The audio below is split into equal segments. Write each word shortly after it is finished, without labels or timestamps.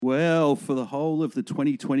Well, for the whole of the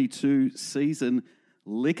 2022 season,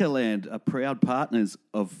 Liquorland are proud partners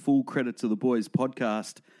of Full Credit to the Boys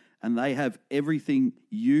podcast, and they have everything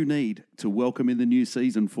you need to welcome in the new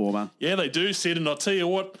season, Former. Yeah, they do, Sid, and I'll tell you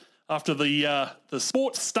what, after the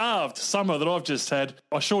sports-starved summer that I've just had,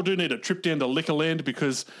 I sure do need a trip down to Liquorland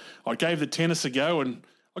because I gave the tennis a go, and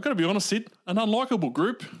I've got to be honest, Sid, an unlikable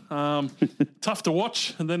group, tough to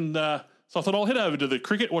watch, and then so I thought I'll head over to the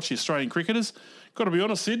cricket, watch the Australian cricketers. Got to be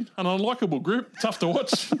honest, Sid, an unlikable group, tough to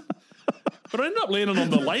watch. But I ended up landing on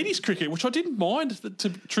the ladies' cricket, which I didn't mind, to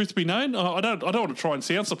truth be known. I don't want to try and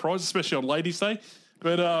sound surprised, especially on Ladies' Day.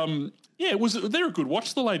 But, they're a good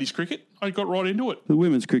watch, the ladies' cricket. I got right into it. The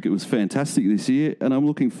women's cricket was fantastic this year, and I'm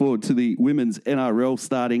looking forward to the women's NRL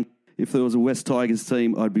starting. If there was a West Tigers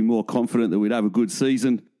team, I'd be more confident that we'd have a good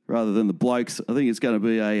season rather than the Blokes. I think it's going to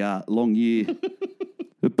be a long year.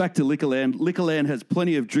 But back to Liquorland. Liquorland has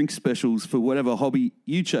plenty of drink specials for whatever hobby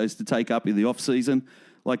you chose to take up in the off-season,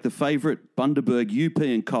 like the favourite Bundaberg UP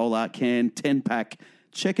and Cola can 10-pack.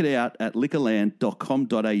 Check it out at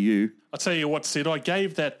liquorland.com.au. I'll tell you what, Sid, I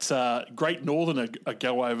gave that Great Northern a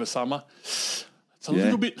go over summer. It's a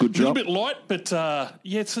little bit light, but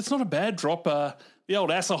it's not a bad drop. The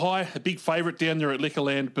old Asahai, a big favourite down there at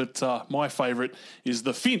Liquorland, but my favourite is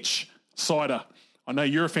the Finch cider. I know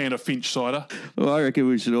you're a fan of Finch cider. Well, I reckon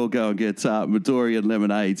we should all go and get Midorian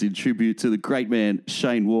lemonades in tribute to the great man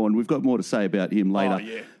Shane Warne. We've got more to say about him later. Oh,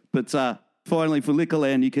 yeah. But finally, for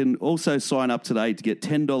Liquorland, you can also sign up today to get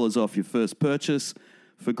 $10 off your first purchase.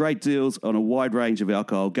 For great deals on a wide range of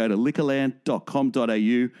alcohol, go to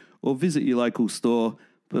liquorland.com.au or visit your local store.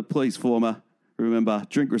 But please, Former, remember,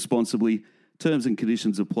 drink responsibly. Terms and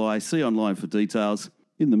conditions apply. See online for details.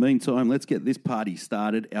 In the meantime, let's get this party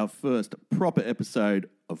started, our first proper episode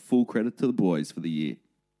of Full Credit to the Boys for the year.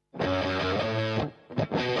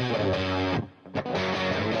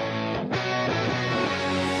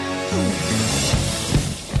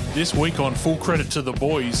 This week on Full Credit to the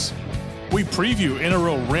Boys, we preview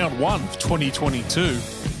NRL Round 1 of 2022.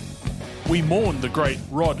 We mourn the great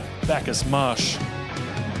Rod Bacchus Marsh.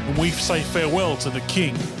 And we say farewell to the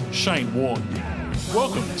King, Shane Warne.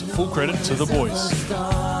 Welcome to Full Credit to the Boys.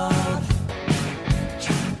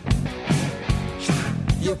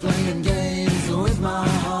 You're playing games with my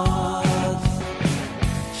heart.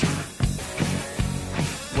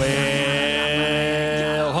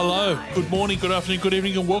 Well, hello, good morning, good afternoon, good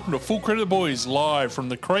evening, and welcome to Full Credit to the Boys, live from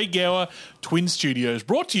the Craig Gower Twin Studios.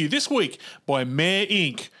 Brought to you this week by Mayor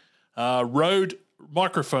Inc., Rode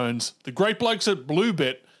Microphones, the great blokes at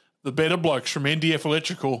Bluebet, the better blokes from NDF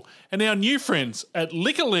Electrical, and our new friends at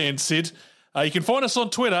Liquorland, Sid. You can find us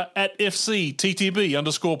on Twitter at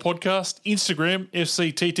FCTTB_podcast, Instagram,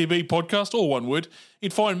 FCTTB podcast, all one word. You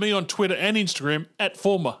can find me on Twitter and Instagram at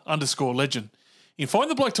former_legend. You can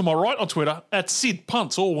find the bloke to my right on Twitter at Sid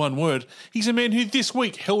Punts, all one word. He's a man who this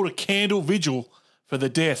week held a candle vigil for the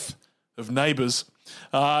death of neighbours.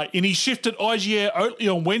 In his shift at IGA Oatley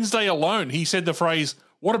on Wednesday alone, he said the phrase,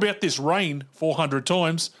 "What about this rain?" 400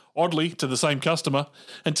 times, oddly, to the same customer.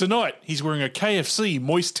 And tonight, he's wearing a KFC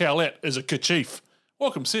moist towelette as a kerchief.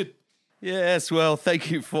 Welcome, Sid. Yes, well,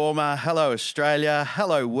 thank you, Former. Hello, Australia.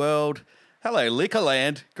 Hello, world. Hello,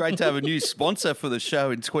 Liquorland. Great to have a new sponsor for the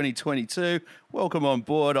show in 2022. Welcome on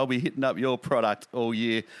board. I'll be hitting up your product all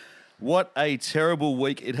year. What a terrible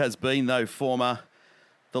week it has been, though, Former.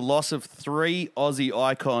 The loss of 3 Aussie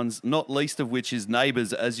icons, not least of which is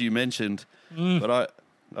neighbours, as you mentioned. But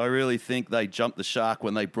I really think they jumped the shark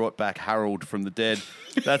when they brought back Harold from the dead.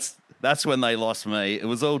 That's when they lost me. It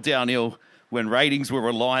was all downhill when ratings were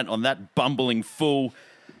reliant on that bumbling fool.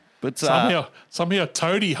 But somehow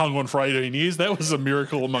Toadie hung on for 18 years. That was a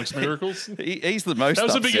miracle amongst miracles. He's the most that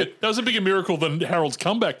was a bigger miracle than Harold's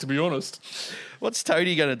comeback, to be honest. What's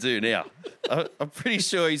Toadie going to do now? I'm pretty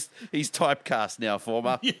sure he's typecast now,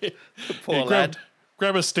 Former. Yeah. Poor lad.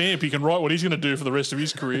 Grab a stamp. He can write what he's going to do for the rest of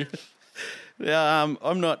his career. Yeah,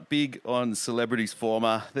 I'm not big on celebrities,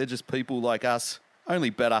 Former. They're just people like us,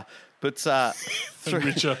 only better. But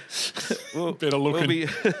richer, better looking.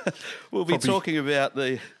 We'll be talking about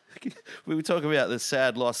the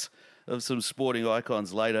sad loss of some sporting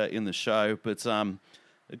icons later in the show. But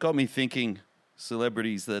it got me thinking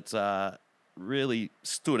celebrities that really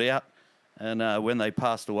stood out, and when they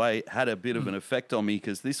passed away, had a bit of an effect on me.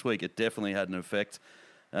 Because this week it definitely had an effect.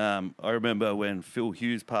 I remember when Phil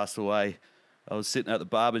Hughes passed away. I was sitting at the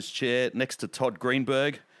barber's chair next to Todd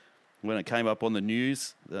Greenberg when it came up on the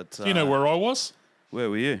news. That you know where I was?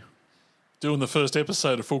 Where were you? Doing the first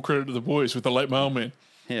episode of Full Credit to the Boys with the late mailman.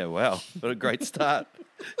 Yeah, wow. What a great start.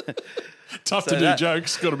 Tough to do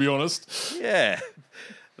jokes, got to be honest. Yeah.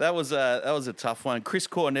 That was a tough one. Chris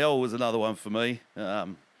Cornell was another one for me.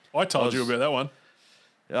 I told you about that one.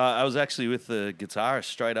 I was actually with the guitarist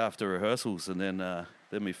straight after rehearsals, and then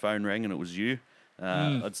my phone rang and it was you.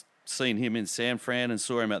 I'd seen him in San Fran and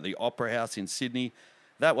saw him at the Opera House in Sydney.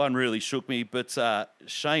 That one really shook me, but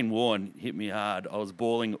Shane Warne hit me hard. I was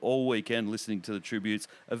bawling all weekend listening to the tributes.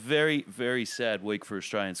 A very, very sad week for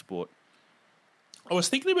Australian sport. I was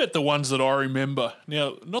thinking about the ones that I remember.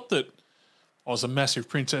 Now, not that I was a massive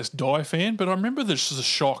Princess Di fan, but I remember the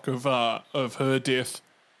shock of her death.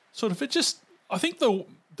 Sort of, I think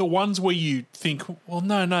the ones where you think, well,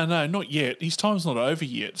 no, not yet. His time's not over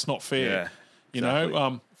yet. It's not fair. Yeah, you exactly.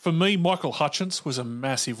 know, for me, Michael Hutchence was a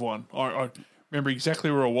massive one. I remember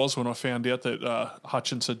exactly where I was when I found out that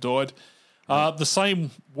Hutchence had died. The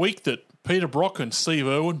same week that Peter Brock and Steve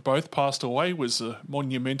Irwin both passed away was a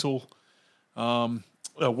monumental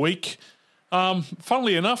week.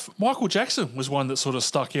 Funnily enough, Michael Jackson was one that sort of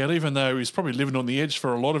stuck out, even though he's probably living on the edge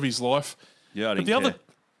for a lot of his life. Yeah, I didn't but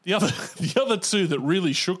care. the other two that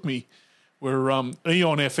really shook me were Eon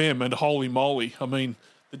FM and Holy Moly. I mean,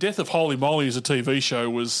 the death of Holy Moly as a TV show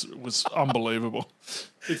was unbelievable.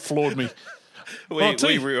 It floored me.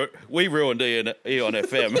 We ruined Eon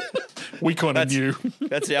FM. We kind of knew.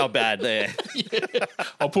 That's our bad there.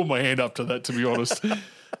 I'll put my hand up to that, to be honest.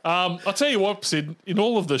 I'll tell you what, Sid, in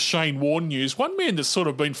all of the Shane Warne news, one man that's sort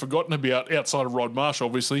of been forgotten about outside of Rod Marsh,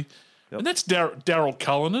 obviously, and that's Daryl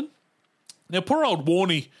Cullinan. Now, poor old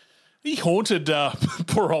Warne, he haunted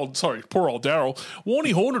poor old Daryl.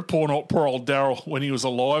 Warne haunted poor old Daryl when he was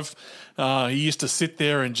alive. He used to sit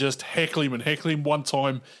there and just heckle him. One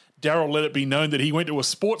time, Daryl let it be known that he went to a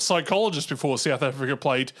sports psychologist before South Africa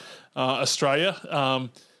played Australia,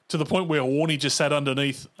 to the point where Warne just sat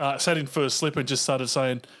in first slip and just started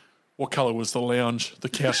saying, what colour was the lounge, the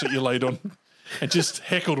couch that you laid on? And just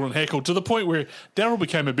heckled to the point where Daryl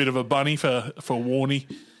became a bit of a bunny for Warne.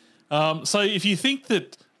 So if you think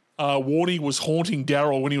that Warne was haunting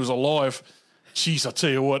Daryl when he was alive, geez, I tell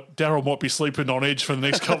you what, Daryl might be sleeping on edge for the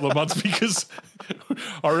next couple of months because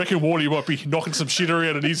I reckon Warne might be knocking some shit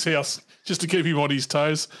around at his house just to keep him on his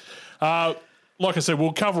toes. Like I said,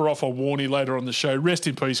 we'll cover off on Warne later on the show. Rest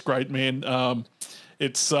in peace, great man.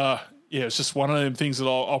 It's just one of them things that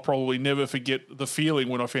I'll probably never forget the feeling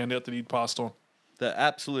when I found out that he'd passed on. The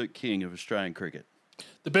absolute king of Australian cricket.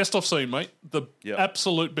 The best I've seen, mate. The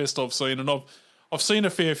absolute best I've seen, and I've seen a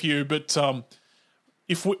fair few. But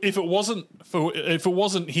if it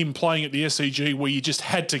wasn't him playing at the SCG, where you just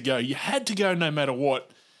had to go no matter what.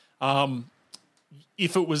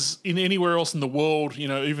 If it was in anywhere else in the world, you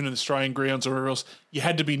know, even in Australian grounds or wherever else, you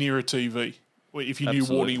had to be near a TV if you knew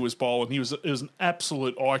Warne was bowling. He was an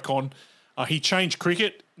absolute icon. He changed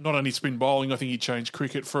cricket, not only spin bowling. I think he changed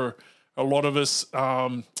cricket for a lot of us.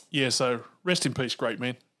 So rest in peace, great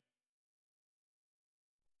man.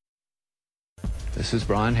 This is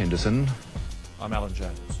Brian Henderson. I'm Alan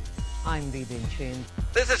Jones. I'm Vivian Chin.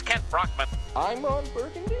 This is Kent Brockman. I'm Ron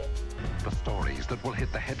Burgundy. The stories that will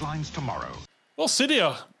hit the headlines tomorrow.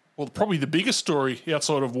 Well, probably the biggest story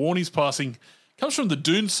outside of Warnie's passing comes from the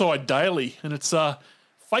Doonside Daily, and it's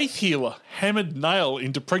faith healer hammered nail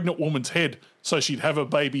into pregnant woman's head so she'd have a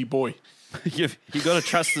baby boy. You've got to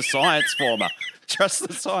trust the science, Former. Trust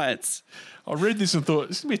the science. I read this and thought,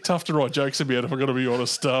 it's going to be tough to write jokes about if I've got to be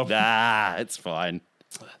honest. Nah, it's fine.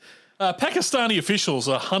 Pakistani officials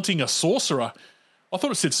are hunting a sorcerer. I thought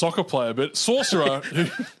it said soccer player, but sorcerer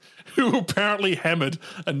who apparently hammered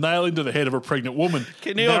a nail into the head of a pregnant woman.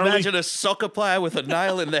 Can you imagine a soccer player with a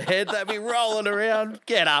nail in the head? They'd be rolling around.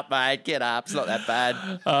 Get up, mate. Get up. It's not that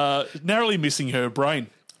bad. Narrowly missing her brain.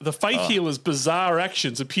 The faith healer's bizarre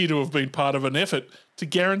actions appear to have been part of an effort to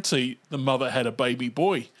guarantee the mother had a baby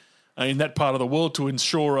boy. In that part of the world, to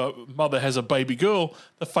ensure a mother has a baby girl,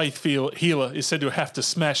 the faith healer is said to have to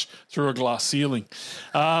smash through a glass ceiling.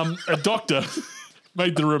 A doctor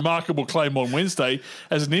made the remarkable claim on Wednesday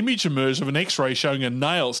as an image emerged of an X-ray showing a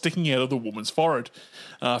nail sticking out of the woman's forehead.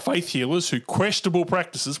 Faith healers who questionable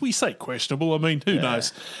practices, we say questionable, I mean, who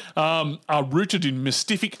knows, are rooted in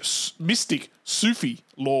mystic Sufi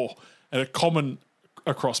law and are common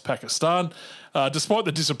across Pakistan, despite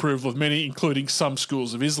the disapproval of many, including some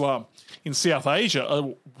schools of Islam. In South Asia,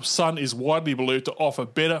 a son is widely believed to offer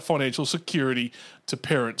better financial security to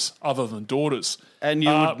parents other than daughters. And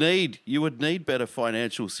you would need better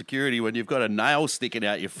financial security when you've got a nail sticking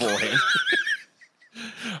out your forehead.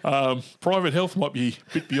 Private health might be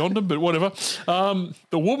a bit beyond them, but whatever.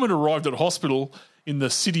 The woman arrived at hospital in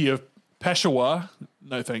the city of Peshawar,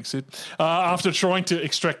 no thanks, Sid, after trying to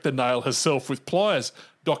extract the nail herself with pliers,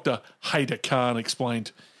 Dr. Haider Khan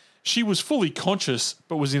explained. She was fully conscious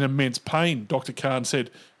but was in immense pain, Dr. Khan said,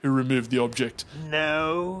 who removed the object.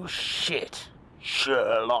 No shit,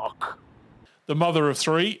 Sherlock. The mother of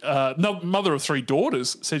three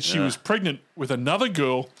daughters said she was pregnant with another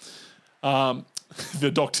girl.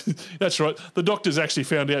 The doctor, that's right. The doctors actually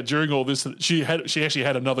found out during all this that she actually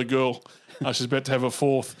had another girl. She's about to have a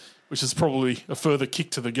fourth, which is probably a further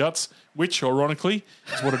kick to the guts, which, ironically,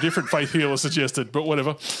 is what a different faith healer suggested, but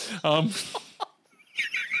whatever.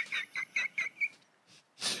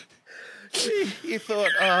 You thought,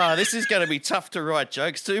 this is going to be tough to write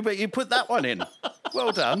jokes to, but you put that one in.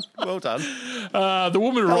 Well done. The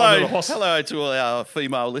woman arrived at the hospital. Hello to all our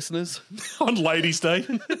female listeners. On Ladies' Day.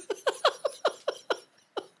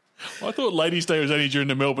 I thought Ladies' Day was only during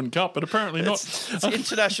the Melbourne Cup, but apparently not. It's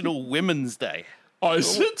International Women's Day. Oh,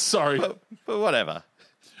 is it? Sorry. But whatever.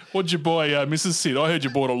 What'd you buy, Mrs. Sid? I heard you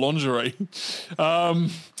bought a lingerie.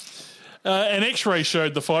 An X-ray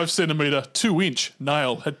showed the 5 centimetre, 2-inch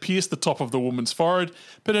nail had pierced the top of the woman's forehead,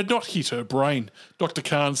 but had not hit her brain. Dr.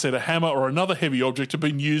 Khan said a hammer or another heavy object had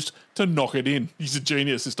been used to knock it in. He's a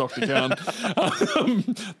genius, this Dr. Khan.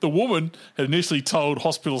 The woman had initially told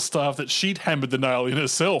hospital staff that she'd hammered the nail in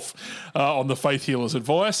herself on the faith healer's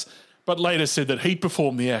advice, but later said that he'd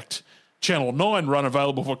performed the act. Channel 9 run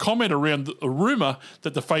available for comment around a rumour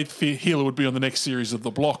that the faith healer would be on the next series of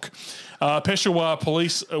The Block. Peshawar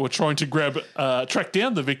police were trying to track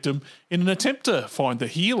down the victim in an attempt to find the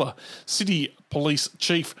healer. City Police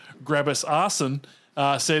Chief Grabus Arson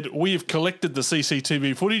said, "We have collected the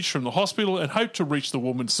CCTV footage from the hospital and hope to reach the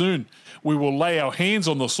woman soon. We will lay our hands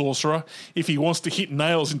on the sorcerer. If he wants to hit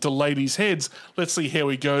nails into ladies' heads, let's see how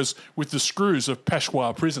he goes with the screws of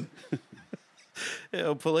Peshawar prison." Yeah,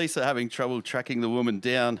 well, police are having trouble tracking the woman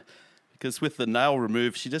down because with the nail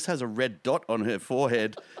removed, she just has a red dot on her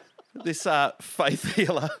forehead. This faith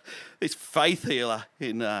healer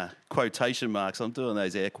in quotation marks, I'm doing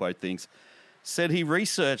those air quote things, said he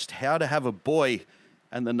researched how to have a boy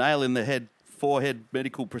and the nail in the forehead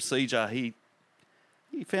medical procedure he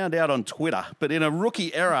found out on Twitter. But in a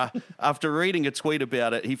rookie error, after reading a tweet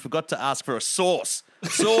about it, he forgot to ask for a source.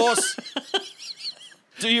 Source!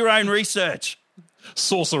 Do your own research.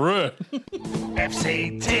 Sorcerer.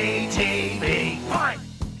 FCTTV.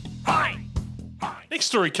 Fine. Next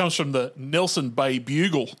story comes from the Nelson Bay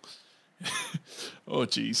Bugle. Oh,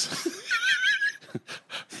 jeez.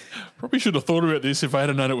 Probably should have thought about this if I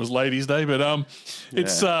hadn't known it was Ladies' Day, but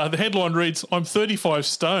it's the headline reads, "I'm 35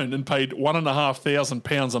 stone and paid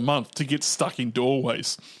 £1,500 a month to get stuck in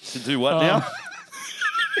doorways." To do what now?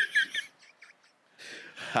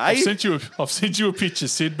 I've sent you a picture,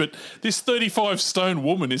 Sid, but this 35 stone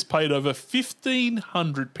woman is paid over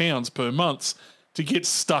 £1,500 per month to get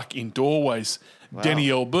stuck in doorways. Wow.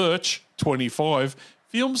 Danielle Birch, 25,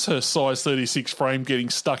 films her size 36 frame getting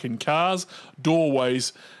stuck in cars,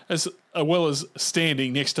 doorways, as well as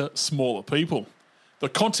standing next to smaller people. The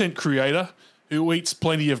content creator, who eats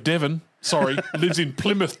plenty of lives in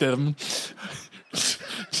Plymouth, Devon.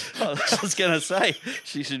 I was going to say,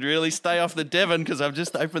 she should really stay off the Devon because I've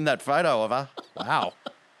just opened that photo of her. Wow.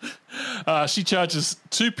 She charges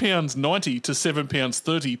 £2.90 to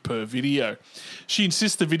 £7.30 per video. She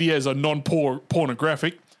insists the videos are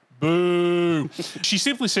non-pornographic. Boo! She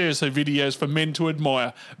simply shares her videos for men to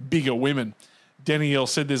admire bigger women. Danielle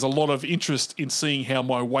said there's a lot of interest in seeing how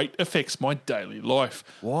my weight affects my daily life.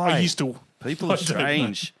 Why? People are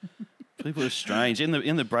strange. People are strange. In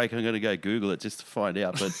the break, I'm going to go Google it just to find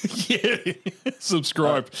out. But yeah,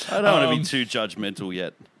 subscribe. I don't want to be too judgmental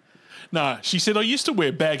yet. No, she said, "I used to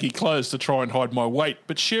wear baggy clothes to try and hide my weight,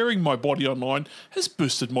 but sharing my body online has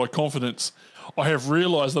boosted my confidence. I have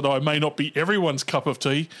realised that I may not be everyone's cup of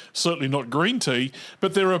tea, certainly not green tea,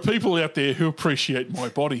 but there are people out there who appreciate my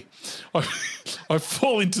body. I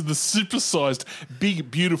fall into the supersized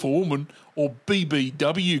big beautiful woman or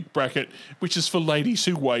BBW bracket, which is for ladies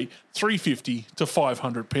who weigh 350 to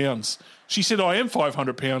 500 pounds. She said, I am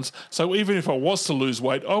 500 pounds, so even if I was to lose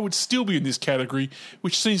weight, I would still be in this category,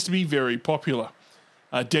 which seems to be very popular.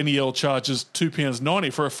 Danielle charges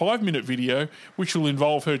 £2.90 for a 5-minute video, which will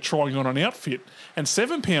involve her trying on an outfit, and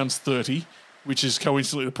 £7.30, which is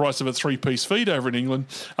coincidentally the price of a 3-piece feed over in England,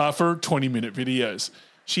 for 20-minute videos.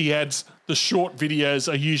 She adds, the short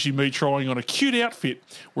videos are usually me trying on a cute outfit,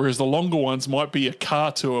 whereas the longer ones might be a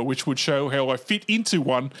car tour, which would show how I fit into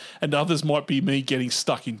one, and others might be me getting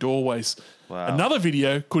stuck in doorways. Wow. Another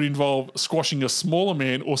video could involve squashing a smaller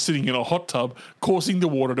man or sitting in a hot tub, causing the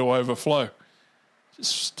water to overflow.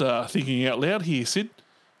 Just thinking out loud here, Sid.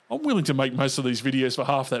 I'm willing to make most of these videos for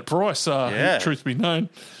half that price, truth be known.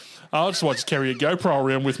 I just might just carry a GoPro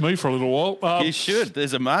around with me for a little while. You should.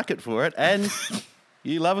 There's a market for it. And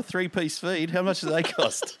You love a 3-piece feed. How much do they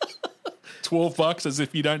cost? $12, as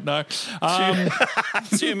if you don't know.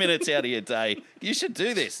 2 minutes out of your day. You should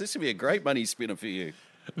do this. This would be a great money spinner for you.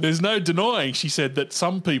 There's no denying, she said, that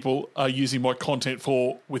some people are using my content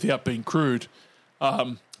for without being crude.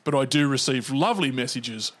 But I do receive lovely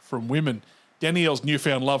messages from women. Danielle's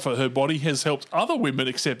newfound love for her body has helped other women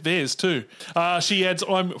accept theirs too. She adds,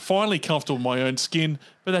 I'm finally comfortable in my own skin,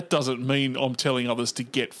 but that doesn't mean I'm telling others to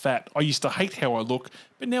get fat. I used to hate how I look,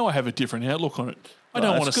 but now I have a different outlook on it. I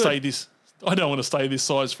don't want to stay this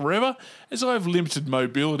size forever, as I have limited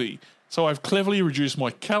mobility. So I've cleverly reduced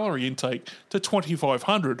my calorie intake to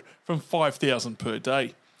 2,500 from 5,000 per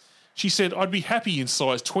day. She said, I'd be happy in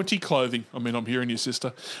size 20 clothing. I mean, I'm hearing you,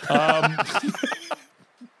 sister.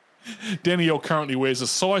 Danielle currently wears a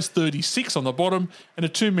size 36 on the bottom and a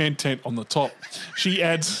 2-man tent on the top. She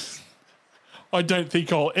adds, I don't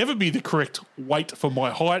think I'll ever be the correct weight for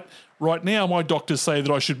my height. Right now, my doctors say that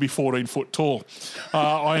I should be 14 foot tall.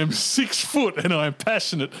 I am 6 foot and I am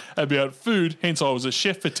passionate about food. Hence, I was a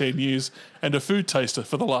chef for 10 years and a food taster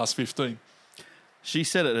for the last 15. She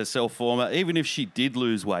said it herself, Former. Even if she did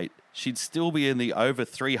lose weight, she'd still be in the over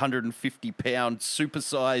 350-pound,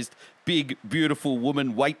 supersized, big, beautiful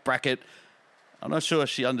woman weight bracket. I'm not sure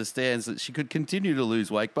she understands that she could continue to lose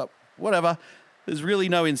weight, but whatever. There's really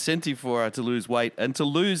no incentive for her to lose weight and to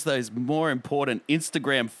lose those more important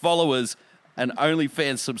Instagram followers and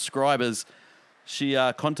OnlyFans subscribers. She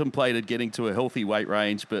contemplated getting to a healthy weight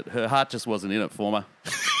range, but her heart just wasn't in it, Former.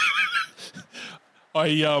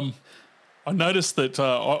 I noticed that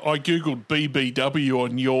I Googled BBW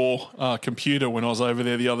on your computer when I was over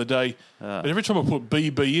there the other day. But every time I put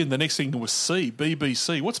BB in, the next thing was C,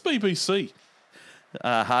 BBC. What's BBC?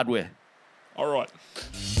 Hardware. All right.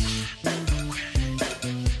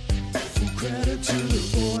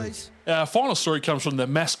 Our final story comes from the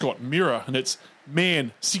Mascot Mirror, and it's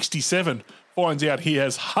man 67 finds out he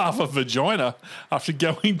has half a vagina after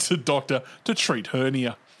going to doctor to treat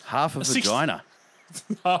hernia. Half a vagina?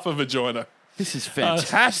 Half a vagina. This is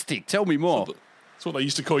fantastic. Tell me more. That's what they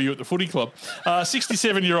used to call you at the footy club.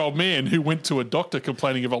 67-year-old man who went to a doctor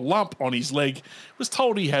complaining of a lump on his leg was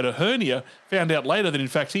told he had a hernia, found out later that in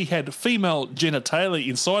fact he had female genitalia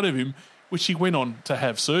inside of him, which he went on to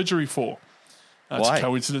have surgery for. It's a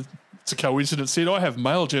coincidence. It's a coincidence, Sid. I have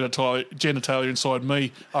male genitalia inside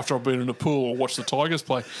me after I've been in a pool or watched the Tigers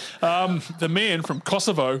play. The man from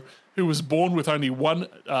Kosovo, who was born with only one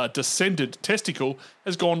descended testicle,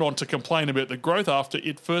 has gone on to complain about the growth after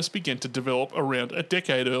it first began to develop around a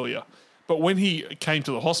decade earlier. But when he came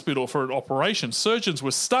to the hospital for an operation, surgeons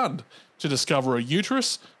were stunned to discover a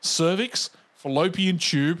uterus, cervix, fallopian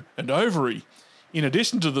tube, and ovary. In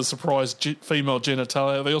addition to the surprised female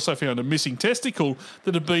genitalia, they also found a missing testicle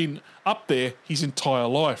that had been up there his entire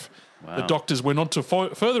life. Wow. The doctors went on to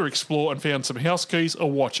further explore and found some house keys, a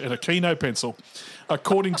watch, and a Keno pencil.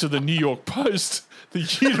 According to the New York Post, the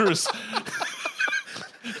uterus...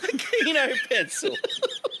 A Keno pencil.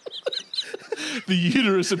 The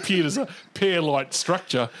uterus appeared as a pear-like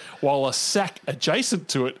structure, while a sac adjacent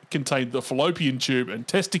to it contained the fallopian tube and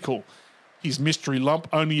testicle. His mystery lump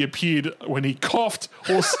only appeared when he coughed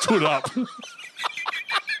or stood up.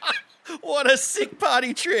 What a sick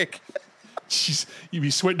party trick. Jeez, you'd be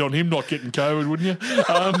sweating on him not getting COVID, wouldn't you?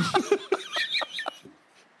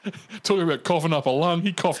 Talking about coughing up a lung,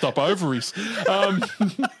 he coughed up ovaries.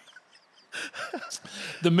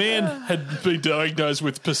 The man had been diagnosed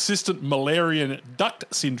with persistent Müllerian duct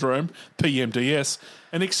syndrome, PMDS,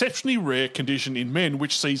 an exceptionally rare condition in men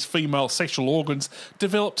which sees female sexual organs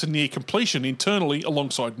develop to near completion internally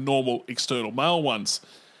alongside normal external male ones.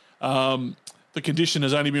 The condition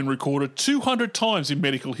has only been recorded 200 times in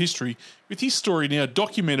medical history, with his story now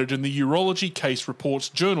documented in the Urology Case Reports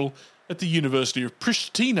Journal at the University of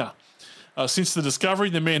Pristina. Since the discovery,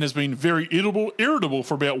 the man has been very irritable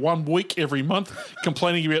for about 1 week every month,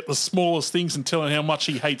 complaining about the smallest things and telling how much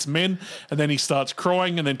he hates men, and then he starts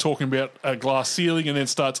crying and then talking about a glass ceiling and then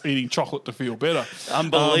starts eating chocolate to feel better.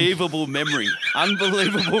 Unbelievable memory.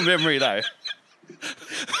 Unbelievable memory, though.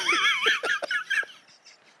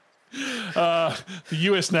 The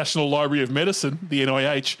US National Library of Medicine, the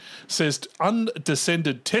NIH, says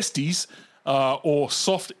undescended testes or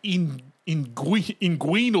soft inguinal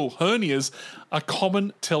hernias are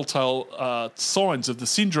common telltale signs of the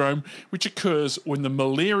syndrome, which occurs when the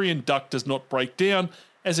Müllerian duct does not break down,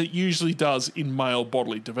 as it usually does in male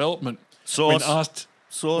bodily development.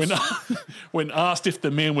 When asked if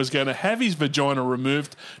the man was going to have his vagina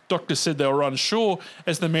removed, doctors said they were unsure,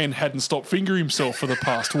 as the man hadn't stopped fingering himself for the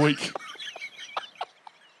past week.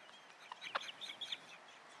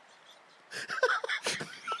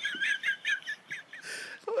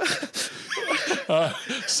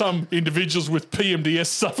 Some individuals with PMDS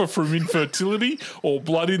suffer from infertility or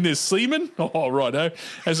blood in their semen. Oh, righto.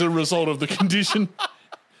 As a result of the condition.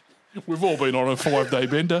 We've all been on a 5-day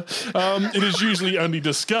bender. It is usually only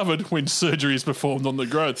discovered when surgery is performed on the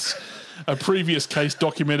growths. A previous case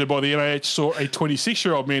documented by the NIH saw a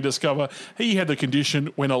 26-year-old man discover he had the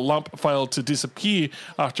condition when a lump failed to disappear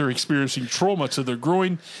after experiencing trauma to the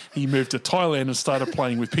groin. He moved to Thailand and started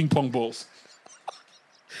playing with ping pong balls.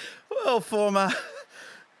 Well, Former,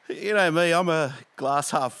 you know me, I'm a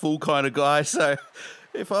glass half full kind of guy, so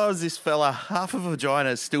if I was this fella, half a vagina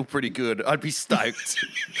is still pretty good. I'd be stoked.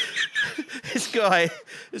 This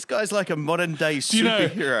guy's like a modern day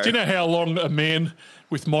superhero. Do you know how long a man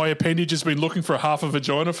with my appendage has been looking for a half a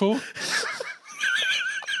vagina for?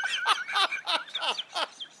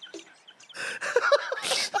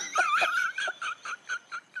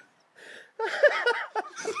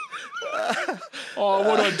 Oh,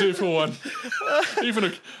 what do I do for one?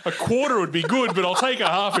 Even a quarter would be good, but I'll take a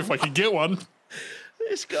half if I can get one.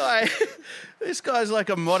 This guy's like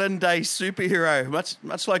a modern day superhero,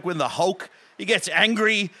 much like when the Hulk, he gets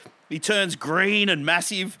angry, he turns green and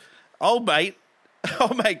massive. Old mate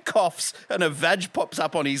coughs and a vag pops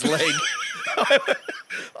up on his leg.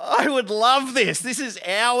 I would love this. This is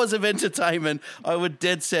hours of entertainment. I would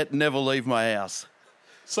dead set never leave my house.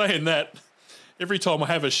 Saying that, every time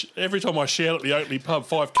I shout at the Oakley pub,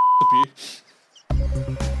 5 a beer.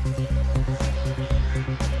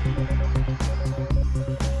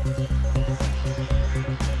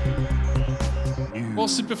 Well,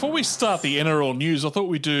 so before we start the NRL news, I thought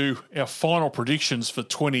we'd do our final predictions for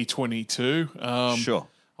 2022. Sure.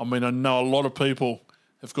 I mean, I know a lot of people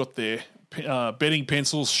have got their betting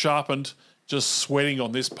pencils sharpened, just sweating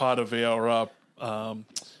on this part of our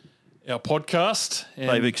podcast. And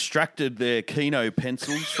they've extracted their Keno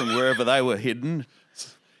pencils from wherever they were hidden.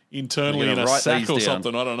 Internally in a sack or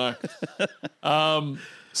something, I don't know.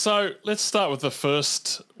 So let's start with the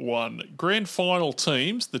first one. Grand final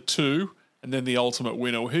teams, the two, and then the ultimate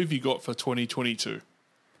winner. Who have you got for 2022?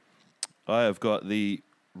 I have got the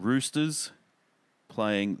Roosters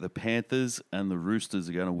playing the Panthers, and the Roosters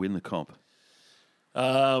are going to win the comp.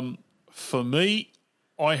 For me,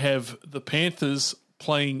 I have the Panthers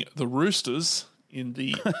playing the Roosters in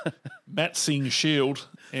the Matt Singh Shield,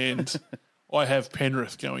 and I have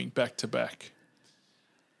Penrith going back-to-back.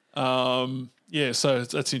 Yeah, so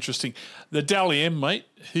that's interesting. The Dally M, mate,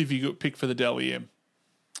 who have you got picked for the Dally M?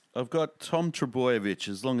 I've got Tom Trbojevic,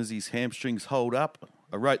 as long as his hamstrings hold up.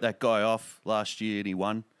 I wrote that guy off last year and he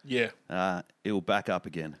won. Yeah. He'll back up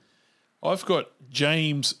again. I've got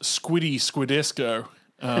James Squidesco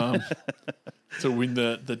to win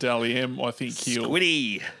the Dally M. I think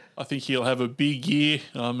he'll have a big year.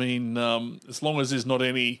 I mean, as long as there's not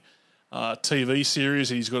any TV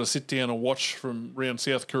series and he's got to sit down and watch from around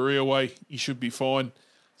South Korea way, he should be fine.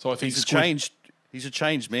 So I think He's a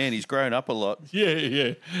changed man. He's grown up a lot.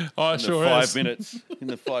 Yeah. I sure has. In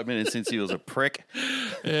the 5 minutes since he was a prick.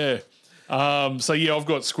 Yeah. So, yeah, I've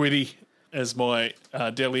got Squiddy as my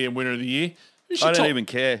Dally M winner of the year. I don't even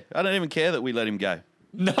care. I don't even care that we let him go.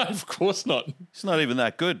 No, of course not. He's not even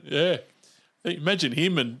that good. Yeah. Imagine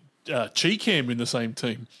him and Cheekham in the same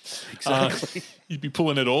team. Exactly. You'd be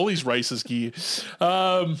pulling out all his racers gear.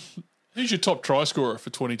 Who's your top try scorer for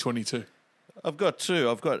 2022? I've got two.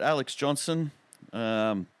 I've got Alex Johnson.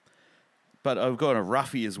 But I've got a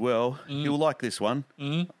roughie as well. You'll like this one.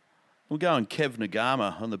 I'm going Kev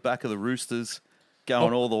Nagama on the back of the Roosters,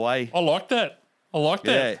 going all the way. I like that.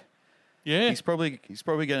 Yeah. He's probably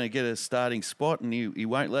going to get a starting spot, and he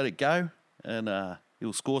won't let it go, and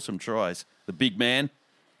he'll score some tries. The big man.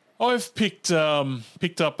 I've picked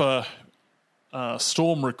up a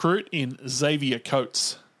Storm recruit in Xavier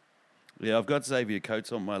Coates. Yeah, I've got Xavier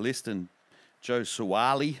Coates on my list, and Joe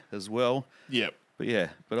Suwali as well. Yep.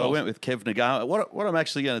 But I went with Kev Nagama. What I'm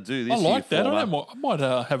actually going to do this year... I like that. I might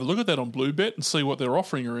have a look at that on Bluebet and see what they're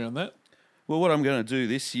offering around that. Well, what I'm going to do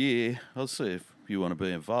this year, I'll see if you want to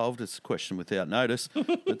be involved. It's a question without notice.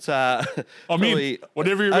 But I'm in.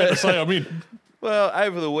 Whatever you're about to say, I'm in. Well,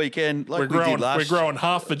 over the weekend, like we did last... We're growing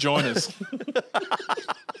half vaginas.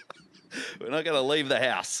 We're not going to leave the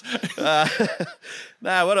house.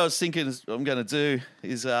 No, what I was thinking I'm going to do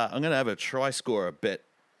is I'm going to have a try scorer bet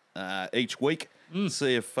each week.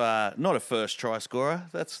 See if not a first try scorer.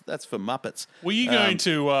 That's for Muppets. Were you going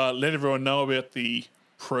to let everyone know about the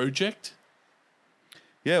project?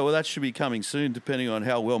 Yeah, well, that should be coming soon, depending on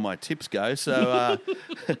how well my tips go. So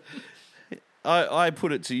I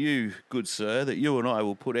put it to you, good sir, that you and I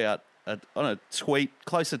will put out on a tweet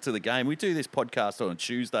closer to the game. We do this podcast on a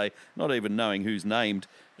Tuesday, not even knowing who's named.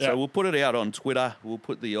 Yeah. So we'll put it out on Twitter. We'll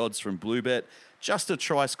put the odds from Bluebet. just a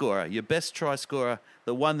try scorer, your best try scorer,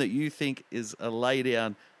 the one that you think is a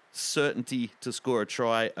lay-down certainty to score a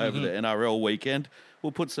try over the NRL weekend.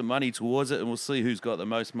 We'll put some money towards it and we'll see who's got the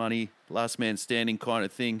most money, last man standing kind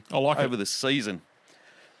of thing over the season.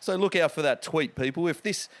 So look out for that tweet, people. If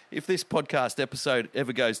this podcast episode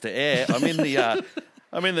ever goes to air, I'm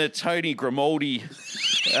in the Tony Grimaldi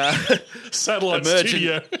satellite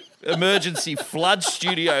studio. Emergency flood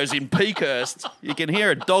studios in Peakhurst. You can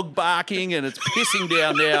hear a dog barking and it's pissing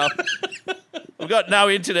down now. We've got no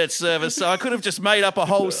internet service, so I could have just made up a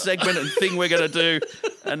whole segment and thing we're going to do,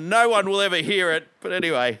 and no one will ever hear it. But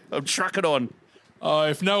anyway, I'm trucking on. Oh,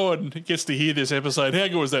 if no one gets to hear this episode, how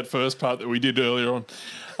good was that first part that we did earlier on?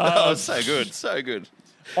 So good, so good.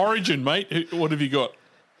 Origin, mate, what have you got?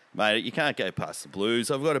 Mate, you can't go past the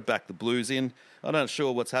Blues. I've got to back the Blues in. I'm not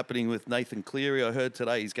sure what's happening with Nathan Cleary. I heard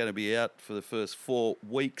today he's going to be out for the first 4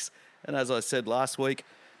 weeks. And as I said last week,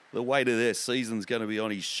 the weight of their season's going to be on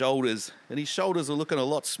his shoulders. And his shoulders are looking a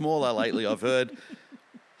lot smaller lately, I've heard.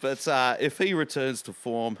 But if he returns to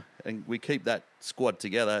form and we keep that squad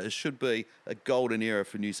together, it should be a golden era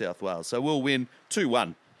for New South Wales. So we'll win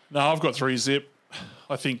 2-1. No, I've got 3-0.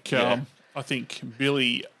 I think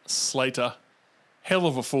Billy Slater, hell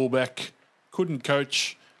of a fullback, couldn't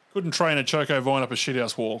coach, couldn't train a choco vine up a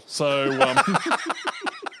shithouse wall. So,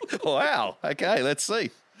 wow. Okay, let's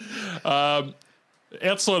see.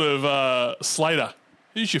 Outside of Slater,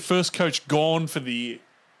 who's your first coach gone for the year?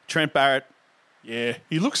 Trent Barrett. Yeah,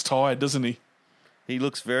 he looks tired, doesn't he? He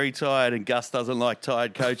looks very tired, and Gus doesn't like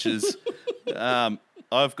tired coaches.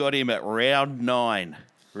 I've got him at round 9.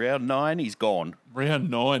 Round 9, he's gone. Round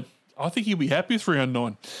 9. I think he'll be happy with round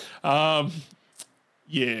 9.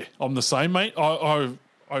 Yeah, I'm the same, mate. I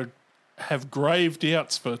have grave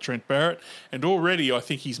doubts for Trent Barrett, and already I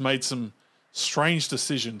think he's made some strange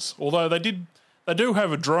decisions. Although they do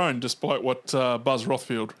have a drone, despite what Buzz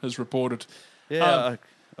Rothfield has reported. Yeah,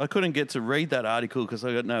 I couldn't get to read that article because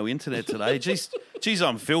I got no internet today. Jeez,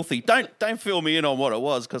 I'm filthy. Don't fill me in on what it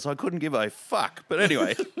was because I couldn't give a fuck. But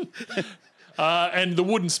anyway. And the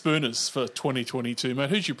wooden spooners for 2022, mate.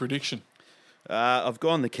 Who's your prediction? I've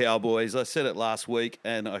gone the Cowboys. I said it last week,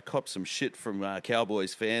 and I copped some shit from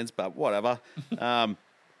Cowboys fans, but whatever.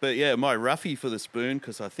 But yeah, my roughie for the spoon,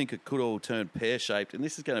 because I think it could all turn pear-shaped, and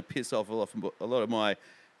this is going to piss off a lot of my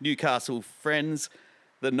Newcastle friends.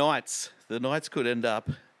 The Knights could end up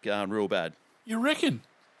going real bad. You reckon?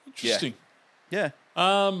 Interesting. Yeah.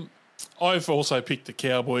 I've also picked the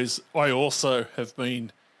Cowboys. I also have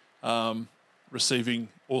been receiving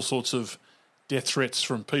all sorts of death threats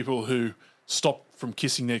from people who stop from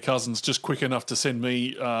kissing their cousins just quick enough to send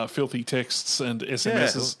me filthy texts and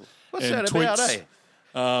SMSs What's and that tweets.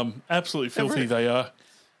 About, eh? Absolutely filthy they are.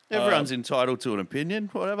 Everyone's entitled to an opinion,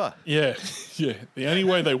 whatever. Yeah. The only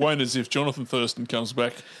way they won't is if Jonathan Thurston comes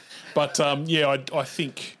back. But, I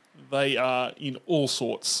think they are in all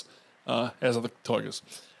sorts, as are the Tigers.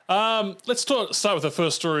 Let's start with the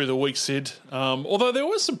first story of the week, Sid. Although there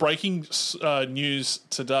was some breaking news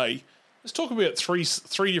today. Let's talk about three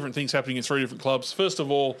different things happening in 3 different clubs. First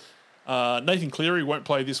of all, Nathan Cleary won't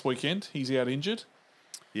play this weekend. He's out injured.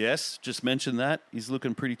 Yes, just mentioned that. He's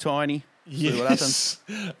looking pretty tiny. Yes. See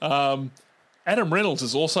what happens. Adam Reynolds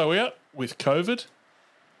is also out with COVID.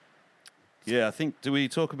 Yeah, I think, do we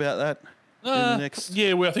talk about that in the next?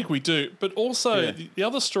 Yeah, I think we do. But also, the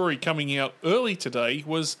other story coming out early today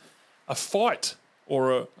was a fight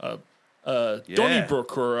or a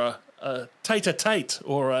Donnybrook or a tete-a-tete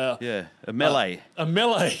or a melee. A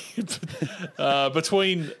melee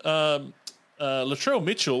between Latrell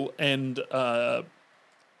Mitchell and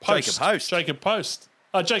Jacob Host.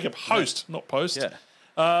 Jacob Host, not Post.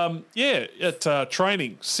 Yeah. At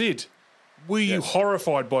training. Sid, were you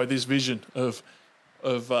horrified by this vision of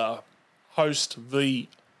Host v.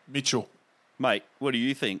 Mitchell? Mate, what do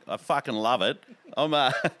you think? I fucking love it. I'm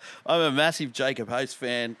a massive Jacob Host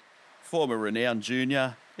fan, former Renown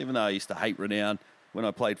junior, even though I used to hate Renown when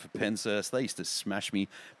I played for Penshurst. They used to smash me.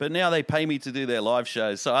 But now they pay me to do their live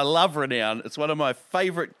shows, so I love Renown. It's one of my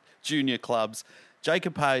favourite junior clubs.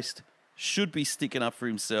 Jacob Host should be sticking up for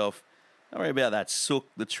himself. Don't worry about that sook,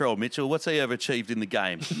 Latrell Mitchell. What's he ever achieved in the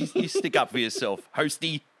game? You stick up for yourself,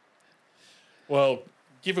 Hosty. Well,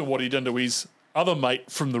 given what he done to his other mate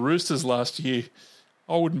from the Roosters last year,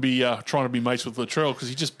 I wouldn't be trying to be mates with Latrell because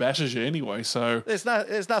he just bashes you anyway. So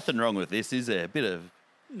there's nothing wrong with this, is there? A bit of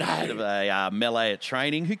a melee at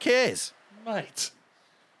training. Who cares, mate?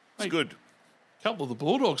 It's good. A couple of the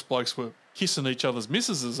Bulldogs blokes were kissing each other's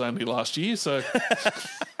missuses only last year. So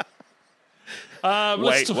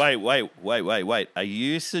wait. Are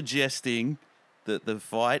you suggesting that the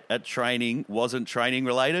fight at training wasn't training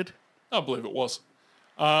related? I believe it was.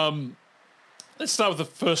 Let's start with the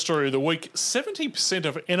first story of the week. 70%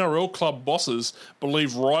 of NRL club bosses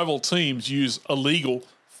believe rival teams use illegal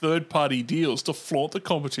third-party deals to flaunt the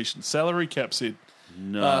competition salary cap, Sid.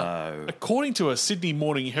 No. According to a Sydney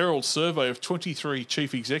Morning Herald survey of 23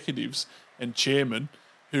 chief executives and chairmen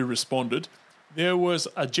who responded, there was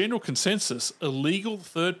a general consensus illegal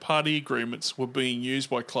third-party agreements were being used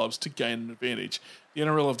by clubs to gain an advantage. The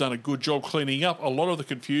NRL have done a good job cleaning up a lot of the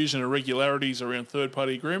confusion and irregularities around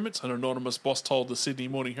third-party agreements, an anonymous boss told the Sydney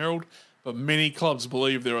Morning Herald, but many clubs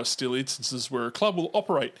believe there are still instances where a club will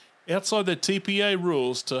operate outside their TPA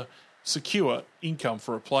rules to secure income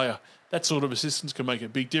for a player. That sort of assistance can make a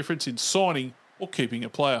big difference in signing or keeping a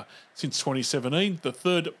player. Since 2017, the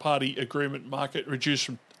third-party agreement market reduced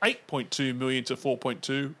from 8.2 million to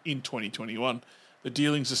 4.2 in 2021. The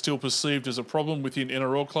dealings are still perceived as a problem within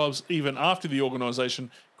NRL clubs, even after the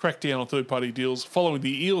organisation cracked down on third-party deals following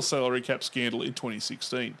the Eel salary cap scandal in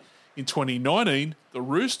 2016. In 2019, the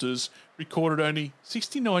Roosters recorded only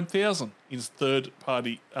 69,000 in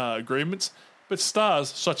third-party agreements, but stars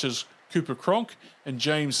such as Cooper Cronk and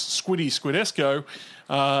James Squiddy Squidesco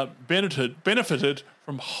benefited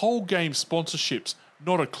from whole game sponsorships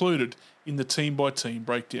not included in the team-by-team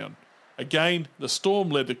breakdown. Again, the Storm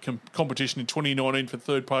led the competition in 2019 for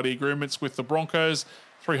third-party agreements with the Broncos,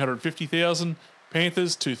 350,000,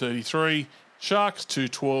 Panthers, 233, Sharks,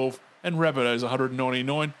 212, and Rabbitohs,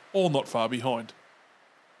 199, all not far behind.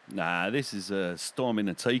 Nah, this is a storm in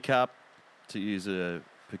a teacup, to use a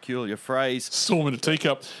peculiar phrase. Storm in a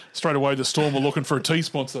teacup. Straight away, the Storm are looking for a tea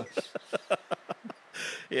sponsor.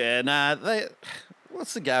 Yeah, nah,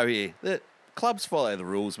 what's the go here? The clubs follow the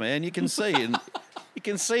rules, man. You can see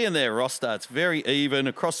in their roster, it's very even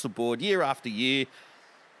across the board, year after year.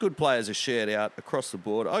 Good players are shared out across the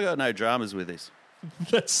board. I got no dramas with this.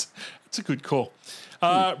 That's a good call.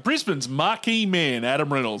 Brisbane's marquee man,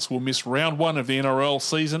 Adam Reynolds, will miss round one of the NRL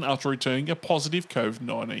season after returning a positive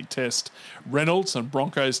COVID-19 test. Reynolds and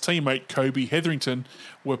Broncos teammate Kobe Hetherington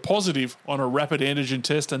were positive on a rapid antigen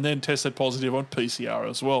test and then tested positive on PCR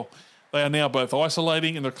as well. They are now both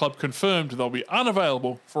isolating, and the club confirmed they'll be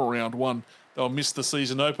unavailable for round one. They'll miss the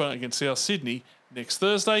season opener against South Sydney next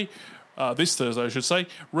Thursday. This Thursday, I should say.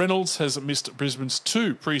 Reynolds has missed Brisbane's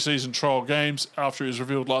 2 pre-season trial games after it was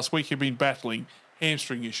revealed last week he'd been battling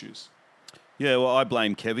hamstring issues. Yeah, well, I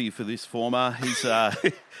blame Kevy for this former.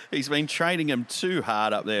 He's been training him too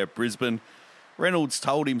hard up there at Brisbane. Reynolds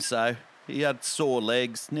told him so. He had sore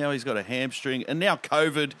legs. Now he's got a hamstring. And now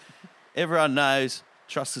COVID. Everyone knows.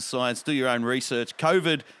 Trust the science. Do your own research.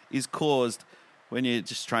 COVID is caused when you're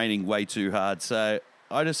just training way too hard. So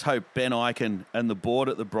I just hope Ben Ikin and the board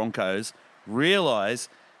at the Broncos realise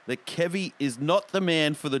that Kevy is not the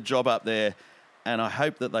man for the job up there, and I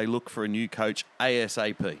hope that they look for a new coach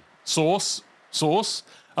ASAP. Source.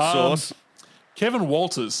 Kevin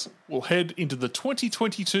Walters will head into the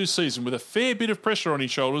 2022 season with a fair bit of pressure on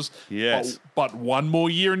his shoulders. Yes. But one more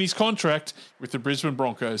year in his contract with the Brisbane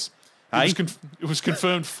Broncos. It was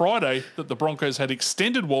confirmed Friday that the Broncos had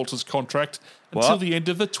extended Walters' contract until the end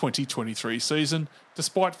of the 2023 season,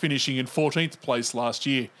 despite finishing in 14th place last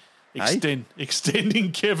year.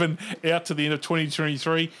 Extending Kevin out to the end of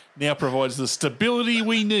 2023 now provides the stability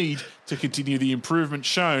we need to continue the improvement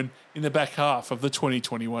shown in the back half of the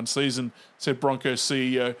 2021 season, said Broncos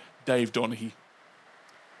CEO Dave Donaghy.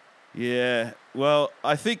 Yeah, well,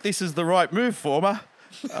 I think this is the right move, former.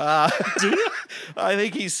 Do you? I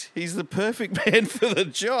think he's the perfect man for the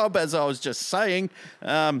job, as I was just saying.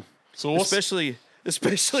 Source?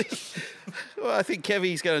 Especially, well, I think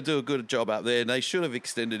Kevy's going to do a good job up there, and they should have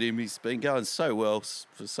extended him. He's been going so well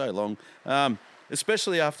for so long,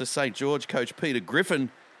 especially after St. George coach Peter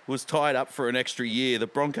Griffin was tied up for an extra year. The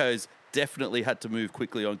Broncos definitely had to move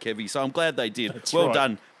quickly on Kevy, so I'm glad they did. That's well right.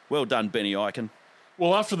 done. Well done, Benny Ikin.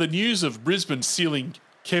 Well, after the news of Brisbane sealing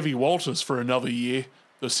Kevy Walters for another year,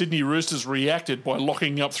 the Sydney Roosters reacted by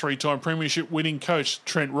locking up 3-time premiership winning coach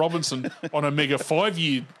Trent Robinson on a mega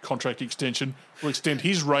 5-year contract extension will extend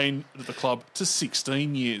his reign at the club to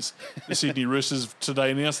 16 years. The Sydney Roosters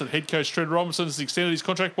today announced that head coach Trent Robinson has extended his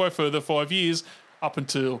contract by a further 5 years up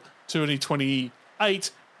until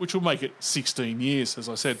 2028, which will make it 16 years, as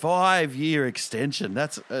I said. 5-year extension.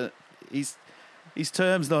 That's his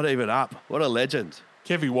term's not even up. What a legend.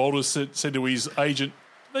 Kevy Walters said to his agent,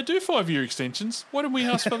 they do 5-year extensions. Why didn't we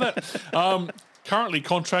ask for that? Currently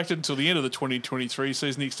contracted until the end of the 2023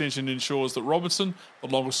 season, the extension ensures that Robinson, the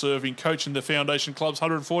longest-serving coach in the Foundation Club's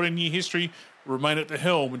 114-year history, will remain at the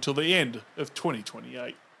helm until the end of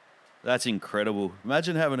 2028. That's incredible.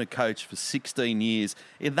 Imagine having a coach for 16 years.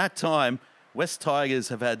 In that time, West Tigers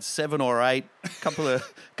have had 7 or 8, couple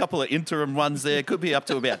of interim ones there. Could be up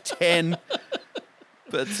to about 10.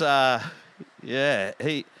 But,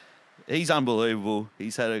 he's unbelievable.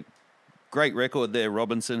 He's had a great record there,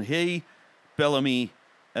 Robinson. He, Bellamy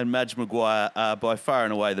and Madge Maguire are by far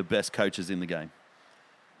and away the best coaches in the game.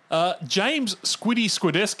 James Squiddy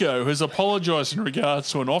Squidesco has apologised in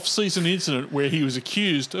regards to an off-season incident where he was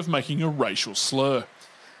accused of making a racial slur.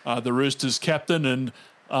 The Roosters captain and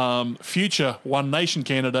future One Nation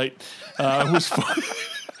candidate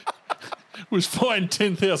was fined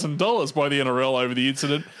 $10,000 by the NRL over the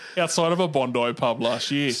incident outside of a Bondi pub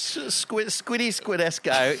last year. Squiddy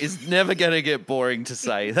Squidesco is never going to get boring to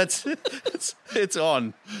say. It's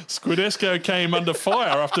on. Squidesco came under fire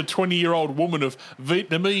after a 20-year-old woman of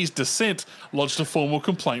Vietnamese descent lodged a formal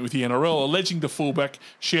complaint with the NRL, alleging the fullback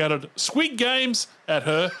shouted "Squid Games" at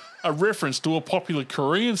her, a reference to a popular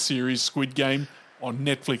Korean series, Squid Game, on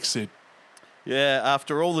Netflix said. Yeah,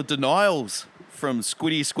 after all the denials from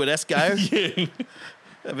Squiddy Squidesco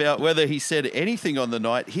about whether he said anything on the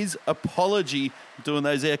night, his apology, doing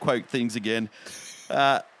those air quote things again,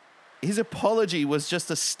 his apology was just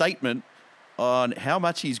a statement on how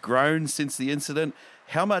much he's grown since the incident,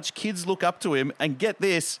 how much kids look up to him, and get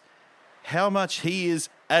this, how much he is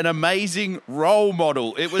an amazing role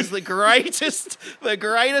model. It was the greatest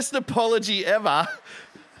apology ever.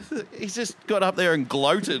 He's just got up there and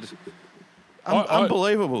gloated.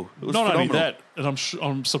 Unbelievable. It was not phenomenal. only that, and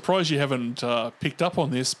I'm surprised you haven't picked up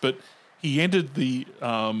on this, but he ended the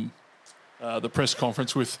press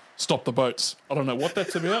conference with "Stop the boats." I don't know what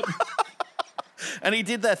that's about. And he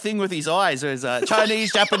did that thing with his eyes. It was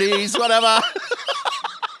Chinese, Japanese, whatever.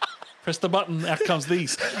 Press the button, out comes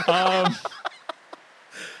these. Wow.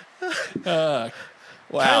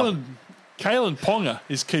 Kalen Ponga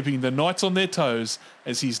is keeping the Knights on their toes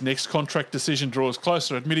as his next contract decision draws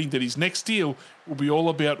closer, admitting that his next deal will be all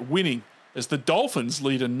about winning, as the Dolphins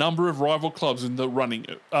lead a number of rival clubs in the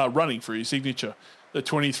running for his signature. The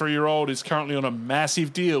 23-year-old is currently on a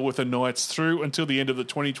massive deal with the Knights through until the end of the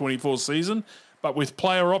 2024 season, but with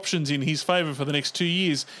player options in his favour for the next 2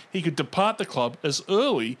 years, he could depart the club as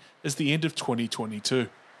early as the end of 2022.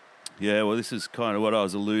 Yeah, well, this is kind of what I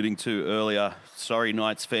was alluding to earlier. Sorry,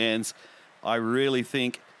 Knights fans. I really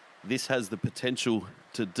think this has the potential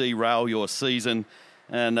to derail your season.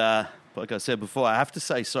 And like I said before, I have to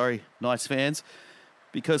say sorry, Knights fans,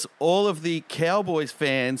 because all of the Cowboys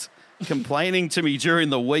fans complaining to me during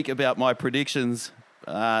the week about my predictions,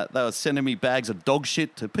 they were sending me bags of dog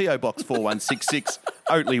shit to P.O. Box 4166,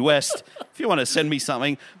 Oatley West. If you want to send me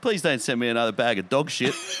something, please don't send me another bag of dog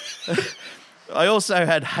shit. I also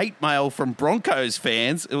had hate mail from Broncos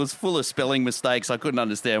fans. It was full of spelling mistakes. I couldn't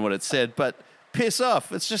understand what it said, but piss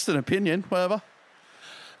off. It's just an opinion, whatever.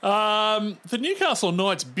 The Newcastle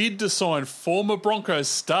Knights bid to sign former Broncos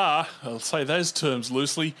star, I'll say those terms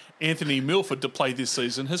loosely, Anthony Milford to play this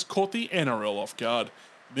season has caught the NRL off guard.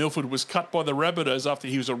 Milford was cut by the Rabbitohs after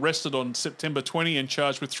he was arrested on September 20 and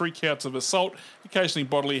charged with 3 counts of assault, occasioning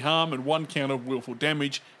bodily harm, and 1 count of willful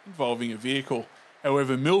damage involving a vehicle.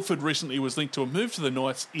 However, Milford recently was linked to a move to the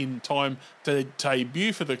Knights in time to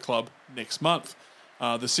debut for the club next month.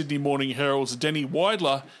 The Sydney Morning Herald's Danny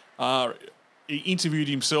Weidler he interviewed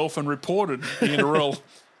himself and reported the NRL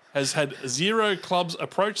has had 0 clubs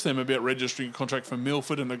approach them about registering a contract for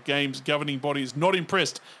Milford, and the game's governing body is not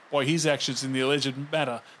impressed by his actions in the alleged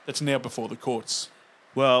matter that's now before the courts.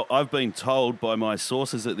 Well, I've been told by my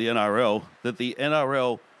sources at the NRL that the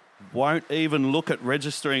NRL won't even look at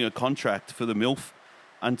registering a contract for the MILF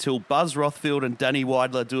until Buzz Rothfield and Danny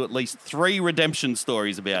Weidler do at least 3 redemption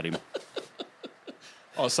stories about him.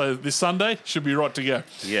 Oh, so this Sunday should be right to go.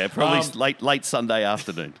 Yeah, probably late Sunday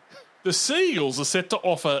afternoon. The Seagulls are set to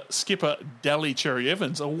offer skipper Dally Cherry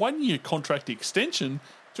Evans a 1-year contract extension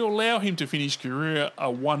to allow him to finish career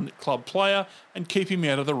a one-club player and keep him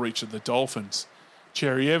out of the reach of the Dolphins.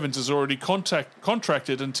 Cherry Evans is already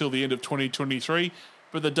contracted until the end of 2023,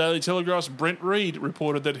 but the Daily Telegraph's Brent Reid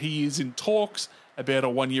reported that he is in talks about a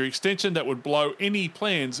 1-year extension that would blow any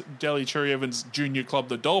plans Dally Cherry Evans' junior club,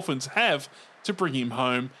 the Dolphins, have to bring him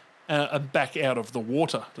home and back out of the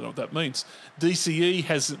water. Don't know what that means. DCE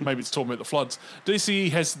has, maybe it's talking about the Floods,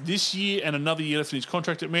 DCE has this year and another year left in his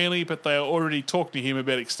contract at Manly, but they are already talking to him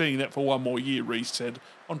about extending that for 1 more year, Reece said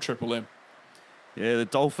on Triple M. Yeah, the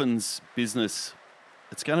Dolphins business,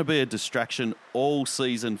 it's going to be a distraction all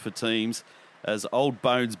season for teams as old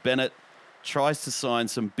Bones Bennett tries to sign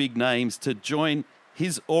some big names to join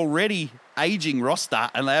his already ageing roster,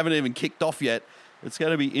 and they haven't even kicked off yet. It's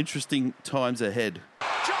going to be interesting times ahead.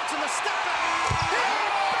 Johnson, the step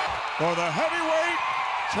back for the heavyweight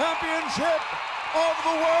championship of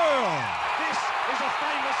the world. The is a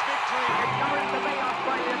famous victory. It's going to be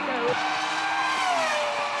Australia 2.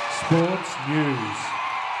 Sports News.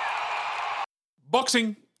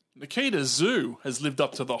 Boxing. Nikita Tszyu has lived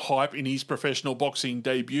up to the hype in his professional boxing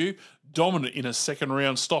debut, dominant in a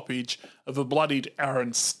second-round stoppage of a bloodied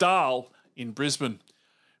Aaron Stahl in Brisbane.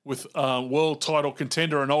 With world title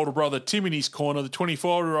contender and older brother Tim in his corner, the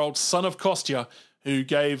 24-year-old son of Kostya, who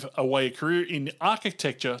gave away a career in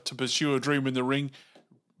architecture to pursue a dream in the ring,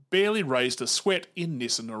 barely raised a sweat in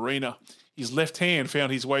Nissan Arena. His left hand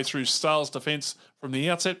found his way through Stahl's defence from the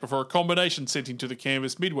outset before a combination sent him to the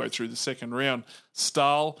canvas midway through the second round.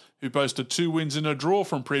 Stahl, who boasted 2 wins and a draw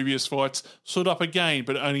from previous fights, stood up again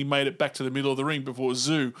but only made it back to the middle of the ring before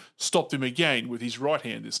Tszyu stopped him again with his right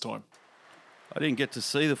hand this time. I didn't get to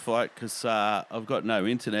see the fight because I've got no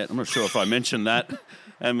internet. I'm not sure if I mentioned that.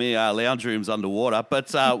 And my lounge room's underwater.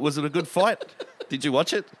 But was it a good fight? Did you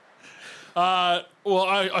watch it? Well,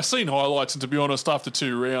 I seen highlights, and to be honest, after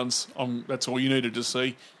 2 rounds, that's all you needed to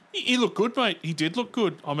see. He looked good, mate. He did look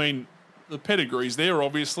good. I mean, the pedigree's there,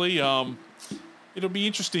 obviously. It'll be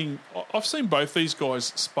interesting. I've seen both these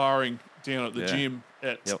guys sparring down at the gym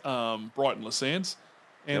at Brighton Les Sands,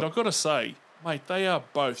 and I've got to say, mate, they are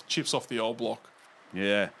both chips off the old block.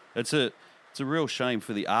 Yeah, it's a real shame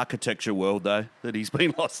for the architecture world, though, that he's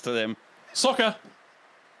been lost to them. Soccer.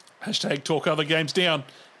 Hashtag talk other games down.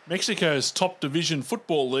 Mexico's top division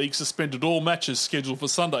football league suspended all matches scheduled for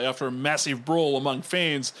Sunday after a massive brawl among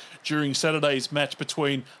fans during Saturday's match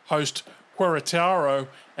between host Querétaro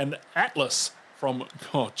and Atlas from,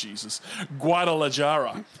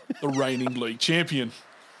 Guadalajara, the reigning league champion.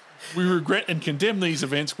 We regret and condemn these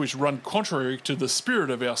events which run contrary to the spirit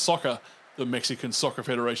of our soccer, the Mexican Soccer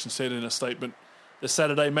Federation said in a statement. The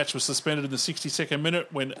Saturday match was suspended in the 62nd minute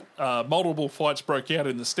when multiple fights broke out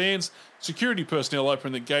in the stands. Security personnel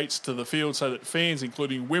opened the gates to the field so that fans,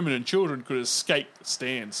 including women and children, could escape the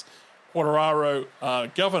stands. Querétaro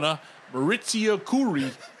Governor Mauricio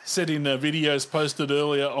Curi said in videos posted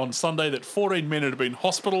earlier on Sunday that 14 men had been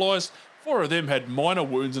hospitalised. 4 of them had minor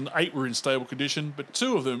wounds and 8 were in stable condition, but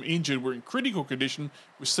 2 of them injured were in critical condition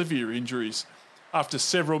with severe injuries. After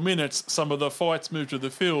several minutes, some of the fights moved to the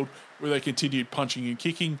field where they continued punching and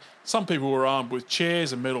kicking. Some people were armed with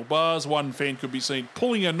chairs and metal bars. One fan could be seen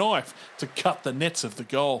pulling a knife to cut the nets of the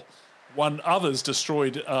goal. Others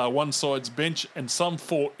destroyed one side's bench, and some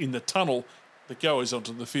fought in the tunnel that goes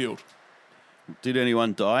onto the field. Did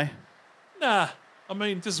anyone die? Nah, I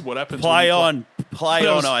mean, this is what happens. Play on,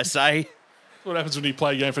 I say. What happens when you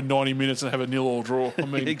play a game for 90 minutes and have a 0-0 draw? I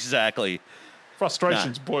mean, Exactly.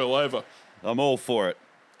 Frustrations boil over. I'm all for it.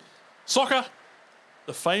 Soccer.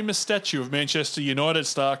 The famous statue of Manchester United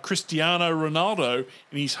star Cristiano Ronaldo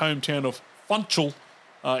in his hometown of Funchal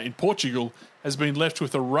in Portugal has been left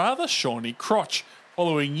with a rather shiny crotch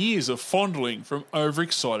following years of fondling from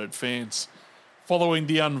overexcited fans. Following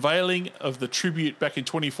the unveiling of the tribute back in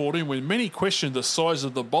 2014, when many questioned the size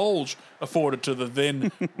of the bulge afforded to the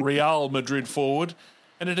then Real Madrid forward,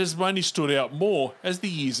 and it has only stood out more as the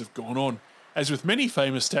years have gone on. As with many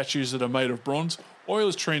famous statues that are made of bronze, oil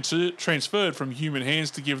is transferred from human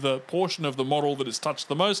hands to give the portion of the model that is touched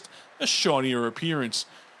the most a shinier appearance.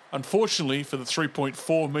 Unfortunately for the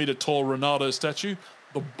 3.4 metre tall Ronaldo statue,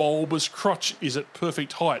 the bulbous crotch is at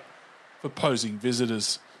perfect height for posing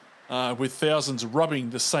visitors, with thousands rubbing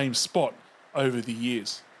the same spot over the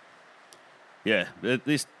years. Yeah,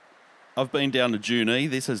 I've been down to Junee.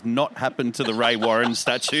 This has not happened to the Ray Warren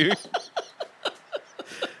statue.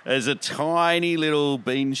 There's a tiny little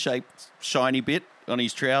bean-shaped shiny bit on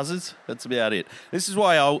his trousers. That's about it. This is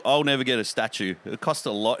why I'll never get a statue. It costs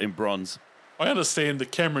a lot in bronze. I understand the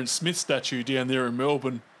Cameron Smith statue down there in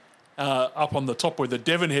Melbourne, up on the top where the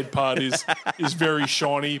Devon head part is very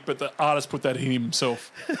shiny, but the artist put that in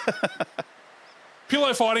himself.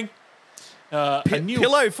 Pillow fighting.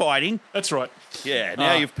 Pillow fighting? That's right. Yeah,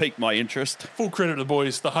 now you've piqued my interest. Full credit to the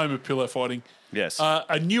boys, the home of pillow fighting. Yes.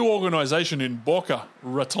 A new organisation in Boca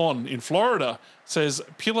Raton in Florida says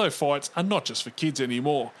pillow fights are not just for kids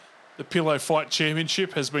anymore. The Pillow Fight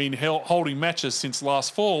Championship has been holding matches since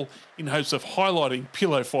last fall in hopes of highlighting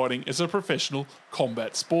pillow fighting as a professional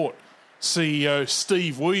combat sport. CEO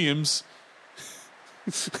Steve Williams,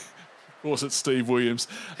 of course it's Steve Williams,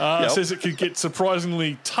 says it could get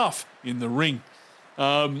surprisingly tough in the ring.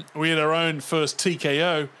 We had our own first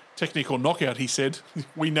TKO, technical knockout, he said.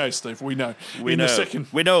 We know, Steve, we know. We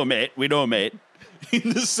know, mate.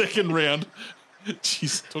 In the second round,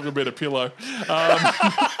 jeez, talking about a pillow.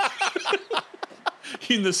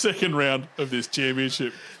 In the second round of this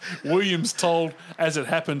championship, Williams told As It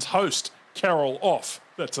Happens host Carol Off.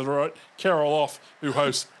 That's right, Carol Off, who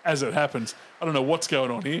hosts As It Happens. I don't know what's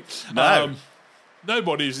going on here. No.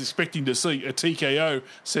 Nobody was expecting to see a TKO,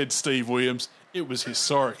 said Steve Williams. It was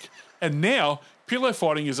historic. And now, pillow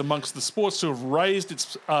fighting is amongst the sports to have raised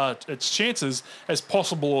its chances as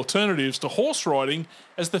possible alternatives to horse riding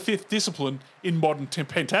as the fifth discipline in modern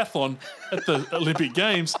pentathlon at the Olympic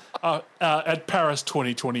Games at Paris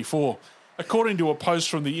 2024. According to a post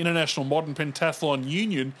from the International Modern Pentathlon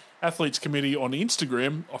Union Athletes Committee on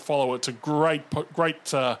Instagram, I follow it. It's a great account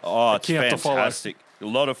to follow. It's fantastic. A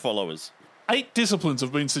lot of followers. 8 disciplines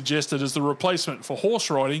have been suggested as the replacement for horse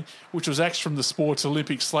riding, which was axed from the sport's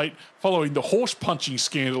Olympic slate following the horse punching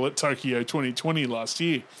scandal at Tokyo 2020 last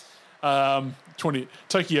year. Tokyo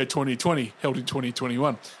 2020 held in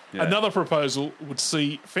 2021. Yeah. Another proposal would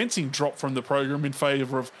see fencing drop from the program in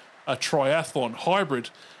favour of a triathlon hybrid.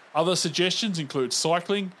 Other suggestions include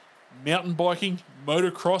cycling, mountain biking,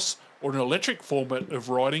 motocross, or an electric format of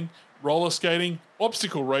riding, roller skating,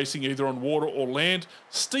 obstacle racing either on water or land,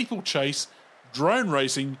 steeplechase, drone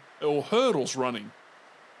racing, or hurdles running.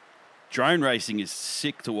 Drone racing is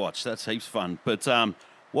sick to watch. That's heaps fun. But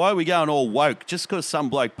why are we going all woke? Just because some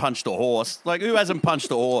bloke punched a horse? Like, who hasn't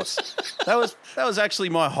punched a horse? That was actually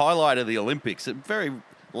my highlight of the Olympics. A very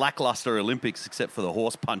lackluster Olympics, except for the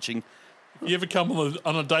horse punching. If you ever come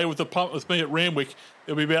on a day with me at Randwick,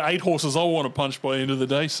 there'll be about 8 horses I want to punch by the end of the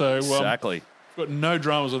day. So exactly. Got no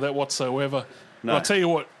dramas with that whatsoever. No. But I'll tell you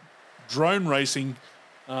what, drone racing,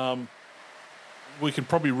 we can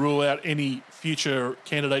probably rule out any future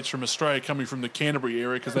candidates from Australia coming from the Canterbury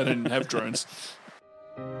area because they didn't have drones.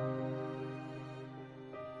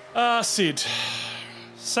 Sid,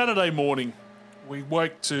 Saturday morning, we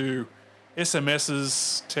woke to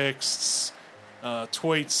SMSs, texts,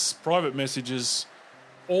 tweets, private messages,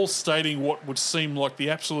 all stating what would seem like the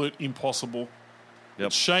absolute impossible.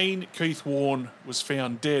 Yep. Shane Keith Warne was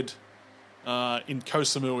found dead in Koh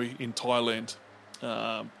Samui in Thailand.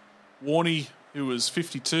 Warne, who was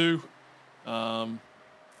 52,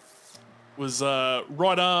 was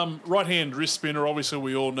right hand wrist spinner, obviously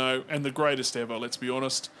we all know, and the greatest ever, let's be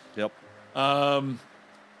honest. Yep.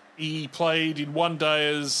 He played in one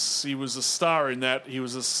day as he was a star in that. He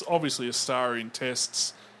was obviously a star in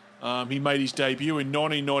tests. He made his debut in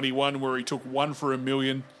 1991 where he took 1 for a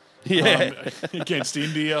million against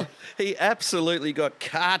India. He absolutely got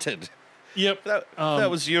carted. Yep.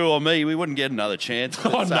 That was you or me. We wouldn't get another chance.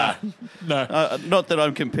 But, no. Not that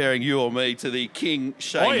I'm comparing you or me to the King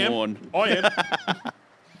Shane Warne. I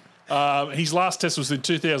am. His last test was in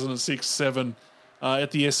 2006-07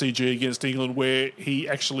 at the SCG against England, where he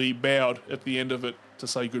actually bowed at the end of it to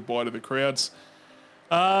say goodbye to the crowds.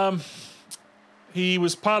 He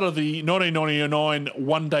was part of the 1999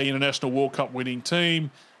 one-day International World Cup winning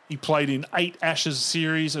team. He played in 8 Ashes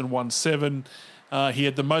series and won 7. He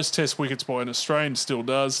had the most test wickets by an Australian, still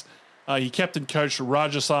does. He captain coached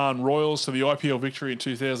Rajasthan Royals to the IPL victory in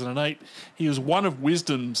 2008. He was one of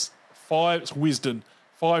Wisden's 5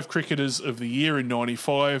 cricketers of the year in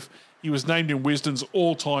 95. He was named in Wisden's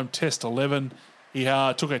all-time Test 11. He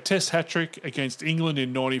took a Test hat-trick against England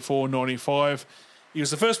in 94-95. He was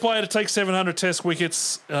the first player to take 700 Test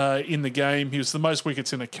wickets in the game. He was the most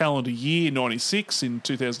wickets in a calendar year, 96 in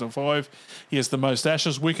 2005. He has the most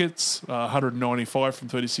Ashes wickets, 195 from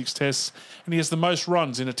 36 Tests. And he has the most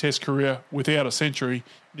runs in a Test career without a century.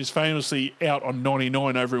 He is famously out on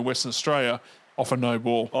 99 over in Western Australia off a no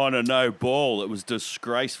ball. On a no ball. It was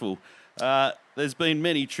disgraceful. There's been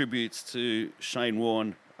many tributes to Shane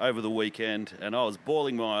Warne over the weekend, and I was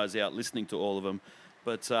bawling my eyes out listening to all of them.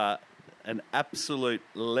 But an absolute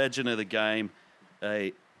legend of the game,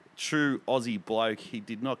 a true Aussie bloke. He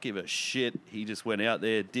did not give a shit. He just went out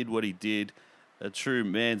there, did what he did. A true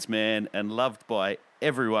man's man and loved by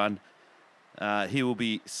everyone. He will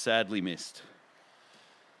be sadly missed.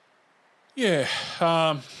 Yeah,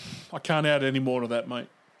 I can't add any more to that, mate.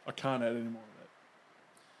 I can't add any more to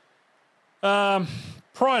that.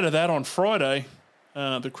 Prior to that, on Friday,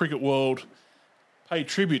 the cricket world paid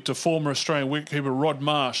tribute to former Australian wicketkeeper Rod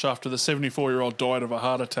Marsh after the 74-year-old died of a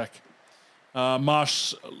heart attack.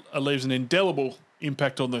 Marsh leaves an indelible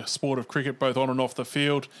impact on the sport of cricket, both on and off the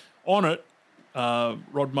field. On it,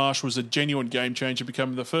 Rod Marsh was a genuine game changer,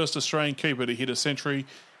 becoming the first Australian keeper to hit a century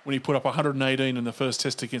when he put up 118 in the first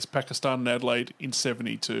test against Pakistan in Adelaide in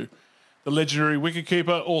 72. The legendary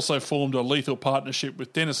wicketkeeper also formed a lethal partnership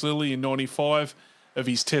with Dennis Lillee in 95. Of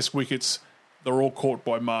his test wickets, they're all caught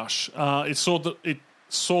by Marsh. It saw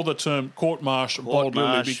the term court Marsh, bold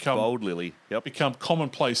Lily become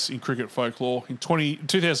commonplace in cricket folklore. In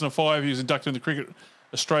 2005, he was inducted into Cricket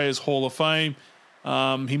Australia's Hall of Fame.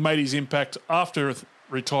 He made his impact after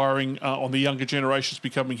retiring on the younger generations,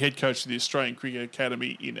 becoming head coach of the Australian Cricket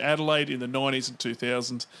Academy in Adelaide in the 90s and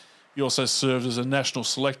 2000s. He also served as a national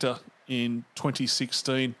selector in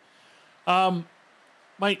 2016.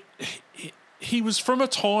 Mate, he was from a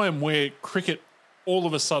time where cricket all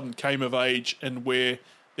of a sudden came of age and where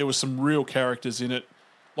there were some real characters in it.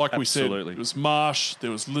 Like we said, Absolutely. there was Marsh,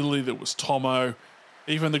 there was Lilly, there was Tomo,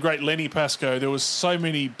 even the great Lenny Pascoe. There was so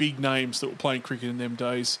many big names that were playing cricket in them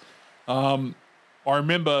days. I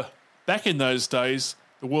remember back in those days,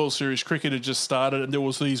 the World Series cricket had just started and there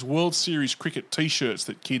was these World Series cricket T-shirts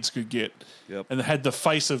that kids could get. Yep. And they had the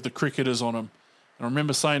face of the cricketers on them. And I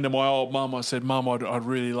remember saying to my old mum, I said, Mum, I'd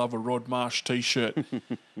really love a Rod Marsh T-shirt.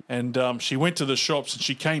 And she went to the shops and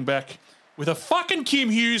she came back with a fucking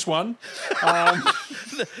Kim Hughes one.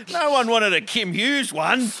 No one wanted a Kim Hughes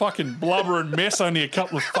one. Fucking blubber and mess only a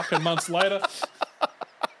couple of fucking months later.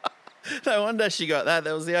 No wonder she got that.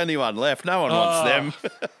 That was the only one left. No one wants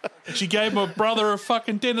them. She gave my brother a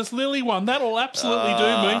fucking Dennis Lilly one. That'll absolutely do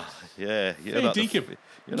me. Yeah. Fair dinkum.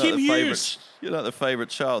 You're Kim not the Hughes. You're not the favourite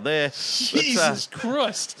child there. Jesus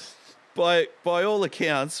Christ. By all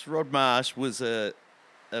accounts, Rod Marsh was an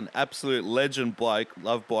absolute legend bloke,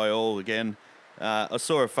 loved by all. Again, I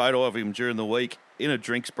saw a photo of him during the week in a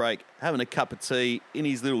drinks break, having a cup of tea in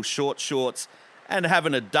his little short shorts and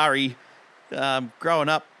having a durry. Growing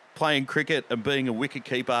up, playing cricket and being a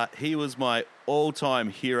wicketkeeper, he was my all-time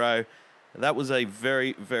hero. That was a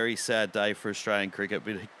very, very sad day for Australian cricket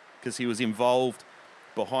because he was involved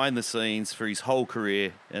behind the scenes for his whole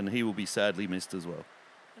career, and he will be sadly missed as well.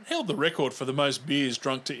 And held the record for the most beers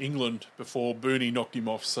drunk to England before Booney knocked him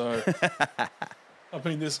off. So, I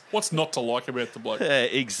mean, what's not to like about the bloke? Yeah,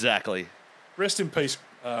 exactly. Rest in peace,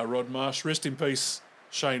 Rod Marsh. Rest in peace,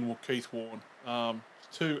 Keith Warne.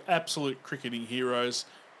 Two absolute cricketing heroes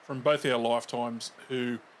from both our lifetimes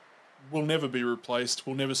who will never be replaced.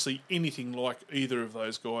 We'll never see anything like either of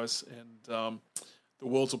those guys, and the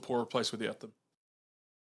world's a poorer place without them.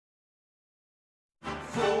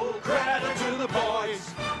 Full credit to the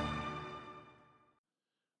boys.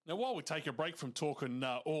 Now, while we take a break from talking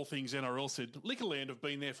all things NRL, Sid, Liquorland have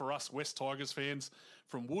been there for us West Tigers fans,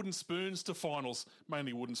 from wooden spoons to finals.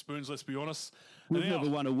 Mainly wooden spoons, let's be honest. We've never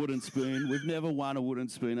won a wooden spoon. We've never won a wooden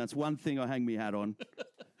spoon. That's one thing I hang my hat on.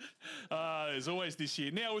 There's always this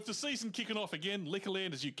year. Now, with the season kicking off again,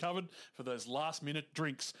 Liquorland has you covered for those last-minute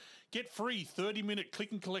drinks. Get free 30-minute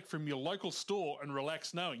click and collect from your local store and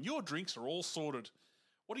relax knowing your drinks are all sorted.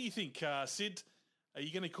 What do you think, Sid? Are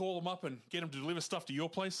you going to call them up and get them to deliver stuff to your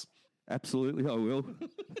place? Absolutely, I will.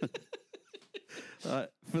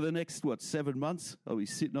 For the next, 7 months, I'll be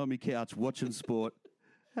sitting on my couch watching sport,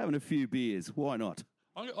 having a few beers. Why not?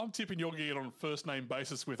 I'm tipping you're going to get on a first-name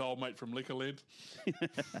basis with old mate from Liquorland.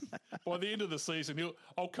 By the end of the season,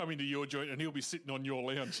 I'll come into your joint and he'll be sitting on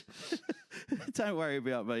your lounge. Don't worry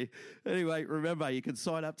about me. Anyway, remember, you can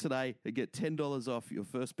sign up today and get $10 off your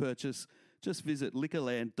first purchase. Just visit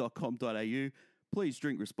liquorland.com.au. Please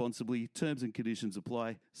drink responsibly. Terms and conditions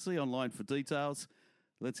apply. See online for details.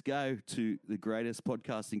 Let's go to the greatest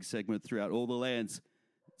podcasting segment throughout all the lands.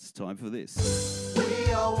 It's time for this.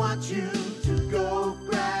 We all want you to go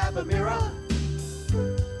grab a mirror.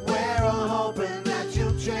 We're all hoping that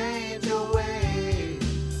you'll change your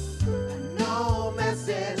ways. And no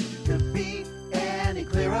message could be any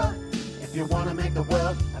clearer. If you want to make the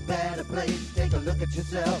world a better place, take a look at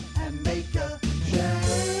yourself and make a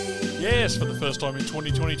change. Yes, for the first time in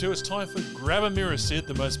 2022, it's time for Grab a Mirror, Sid,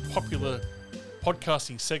 the most popular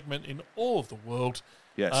podcasting segment in all of the world.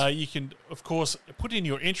 Yes. You can, of course, put in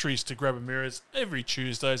your entries to Grab a Mirrors every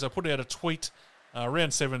Tuesdays. I put out a tweet around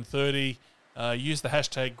 7:30. Use the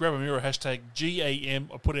hashtag Grab a Mirror, hashtag GAM.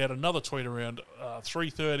 I put out another tweet around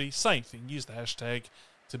 3:30. Same thing. Use the hashtag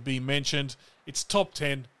to be mentioned. It's top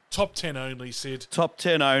 10 only, Sid. Top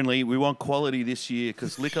 10 only. We want quality this year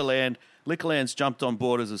because Liquorland's jumped on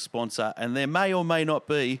board as a sponsor, and there may or may not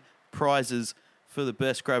be prizes for the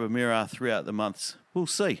best Grab a Mirror throughout the months. We'll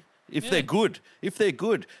see. If they're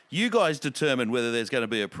good, you guys determine whether there's going to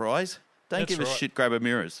be a prize. Don't give us shit, Grab a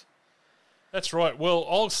Mirrors. That's right. Well,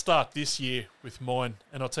 I'll start this year with mine,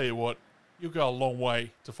 and I'll tell you what, you'll go a long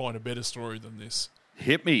way to find a better story than this.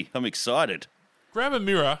 Hit me. I'm excited. Grab a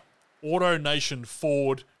Mirror, Auto Nation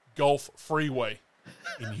Ford Gulf Freeway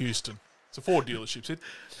in Houston. It's a Ford dealership, Sid.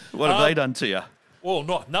 What have they done to you?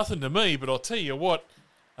 Well, nothing to me, but I'll tell you what,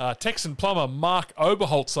 Texan plumber Mark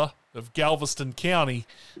Oberholzer of Galveston County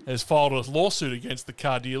has filed a lawsuit against the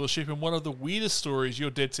car dealership in one of the weirdest stories you're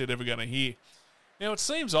dead set ever going to hear. Now, it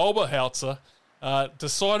seems Oberholzer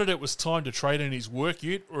decided it was time to trade in his work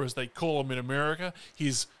ute, or as they call him in America,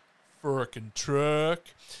 his frickin' truck,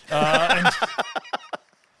 and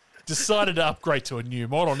decided to upgrade to a new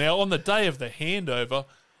model. Now, on the day of the handover,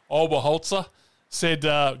 Oberholzer said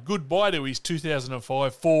goodbye to his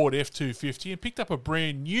 2005 Ford F-250 and picked up a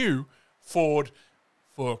brand new Ford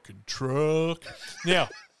fucking truck. Now,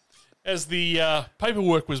 as the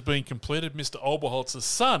paperwork was being completed, Mr. Oberholz's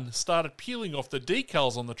son started peeling off the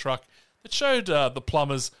decals on the truck that showed the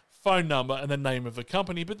plumber's phone number and the name of the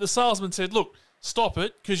company. But the salesman said, look, stop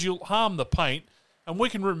it, because you'll harm the paint, and we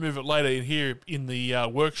can remove it later in here in the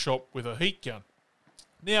workshop with a heat gun.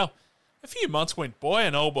 Now, a few months went by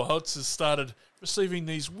and Oberholz has started receiving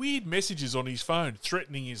these weird messages on his phone,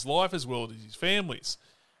 threatening his life as well as his family's.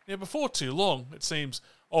 Now, before too long, it seems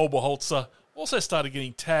Oberholzer also started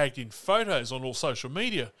getting tagged in photos on all social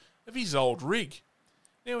media of his old rig.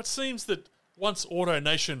 Now, it seems that once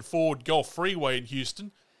AutoNation Ford Gulf Freeway in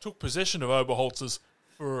Houston took possession of Oberholz's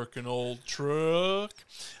frickin' old truck,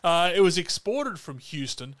 it was exported from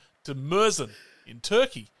Houston to Mersin in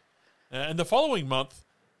Turkey. And the following month,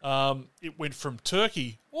 it went from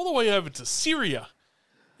Turkey all the way over to Syria.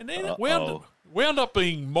 And then it wound up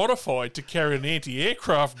being modified to carry an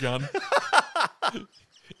anti-aircraft gun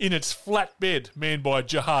in its flat bed manned by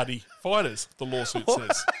jihadi fighters, the lawsuit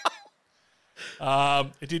says.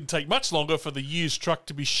 It didn't take much longer for the used truck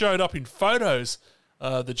to be showed up in photos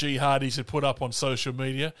the jihadis had put up on social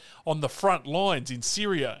media on the front lines in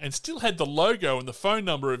Syria, and still had the logo and the phone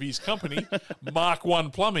number of his company, Mark 1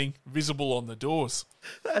 Plumbing, visible on the doors.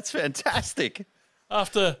 That's fantastic.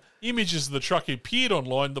 After images of the truck appeared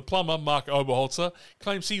online, the plumber, Mark Oberholzer,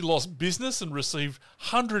 claims he lost business and received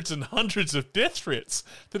hundreds and hundreds of death threats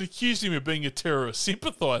that accused him of being a terrorist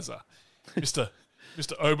sympathiser. Mr.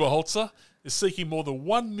 Oberholzer is seeking more than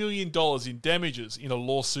 $1 million in damages in a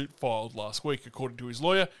lawsuit filed last week, according to his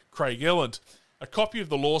lawyer, Craig Elland. A copy of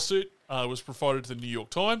the lawsuit was provided to the New York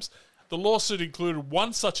Times. The lawsuit included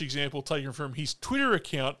one such example taken from his Twitter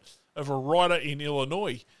account of a writer in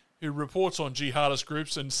Illinois who reports on jihadist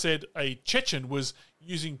groups and said a Chechen was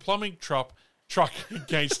using plumbing truck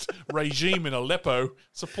against regime in Aleppo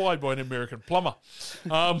supplied by an American plumber.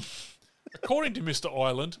 According to Mr.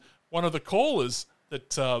 Ireland, one of the callers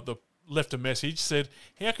that left a message said,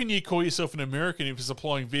 how can you call yourself an American if you're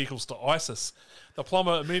supplying vehicles to ISIS? The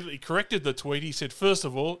plumber immediately corrected the tweet. He said, first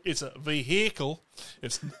of all, it's a vehicle.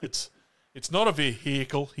 It's not a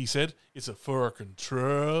vehicle, he said. It's a fucking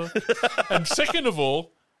truck. And second of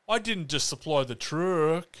all, I didn't just supply the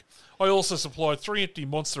truck. I also supplied 3 empty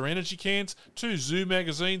Monster Energy cans, 2 Zoo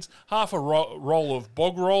magazines, half a roll of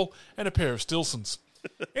bog roll, and a pair of Stilsons.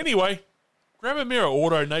 Anyway, grab a mirror,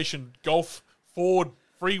 AutoNation Gulf Ford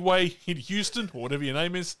Freeway in Houston, or whatever your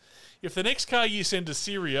name is. If the next car you send to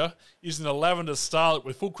Syria isn't a lavender Starlet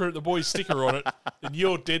with full credit the boys sticker on it, then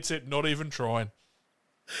you're dead set not even trying.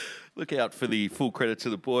 Look out for the full credit to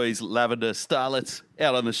the boys, lavender Starlets,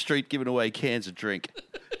 out on the street giving away cans of drink.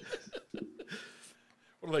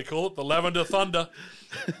 What do they call it? The Lavender Thunder.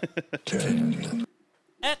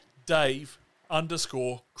 At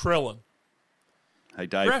Dave_Krellin. Hey,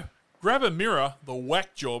 Dave. Grab a mirror, the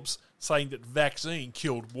whack jobs, saying that vaccine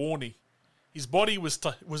killed Warne. His body was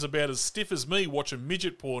about as stiff as me watching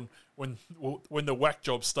midget porn when the whack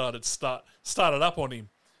job started up on him.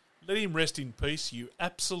 Let him rest in peace, you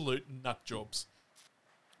absolute nut jobs.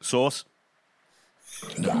 Sauce.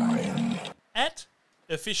 At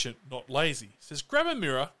Efficient Not Lazy says, grab a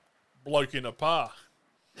mirror, bloke in a par.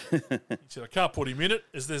 He said, I can't put him in it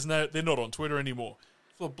as they're not on Twitter anymore.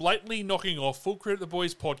 For blatantly knocking off Full Credit the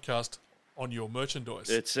Boys podcast on your merchandise.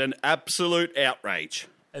 It's an absolute outrage.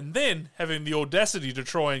 And then having the audacity to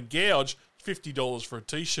try and gouge $50 for a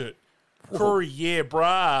t-shirt. Corey, yeah,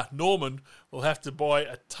 brah, Norman will have to buy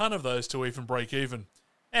a ton of those to even break even.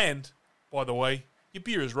 And, by the way, your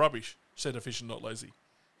beer is rubbish, said Efficient Not Lazy.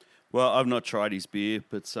 Well, I've not tried his beer,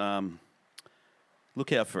 but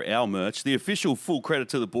look out for our merch. The official Full Credit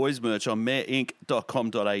to the Boys merch on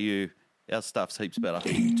mareinc.com.au. Our stuff's heaps better.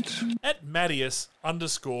 At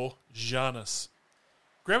Mattias_Janus.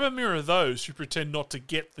 Grab a mirror of those who pretend not to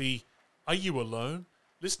get the "Are you alone?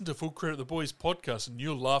 Listen to Full Credit the Boys podcast and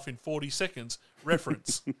you'll laugh in 40 seconds"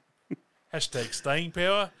 reference. Hashtag staying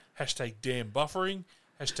power. Hashtag damn buffering.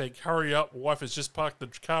 Hashtag hurry up. Wife has just parked the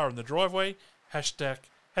car in the driveway. Hashtag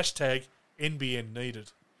NBN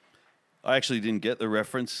needed. I actually didn't get the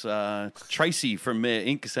reference. Tracy from Mayor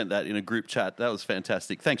Inc. sent that in a group chat. That was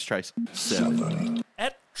fantastic. Thanks, Trace.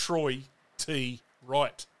 At Troy T.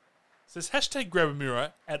 Wright. Says hashtag grab a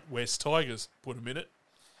mirror at West Tigers. Put a minute.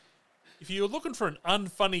 If you're looking for an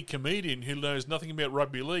unfunny comedian who knows nothing about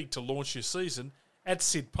rugby league to launch your season, at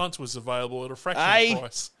Sid Punts was available at a fraction of the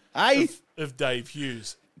price of Dave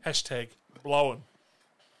Hughes. Hashtag blowing.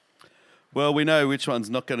 Well, we know which one's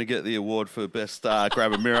not going to get the award for best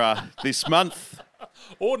grab a mirror this month.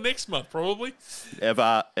 Or next month, probably.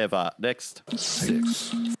 Ever. Next.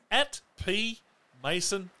 6. At P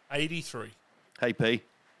Mason 83. Hey, P.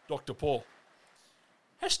 Dr. Paul.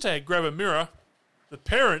 Hashtag grab a mirror. The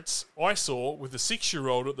parents I saw with a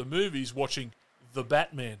 6-year-old at the movies watching The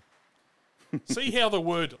Batman. See how the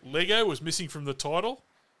word Lego was missing from the title?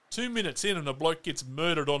 2 minutes in and a bloke gets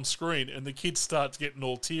murdered on screen and the kid starts getting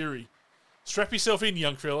all teary. Strap yourself in,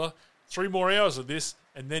 young fella. 3 more hours of this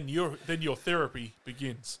and then your therapy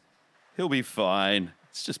begins. He'll be fine.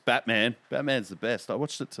 It's just Batman. Batman's the best. I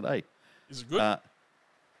watched it today. Is it good? I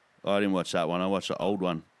didn't watch that one. I watched the old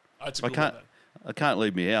one. It's a good one, I can't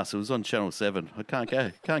leave my house. It was on Channel 7. I can't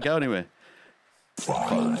go. Can't go anywhere.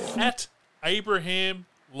 5. At Abraham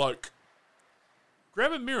Loke.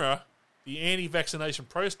 Grab a mirror. The anti-vaccination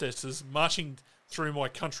protesters marching through my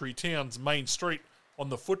country town's main street on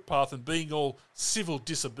the footpath and being all civil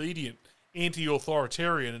disobedient,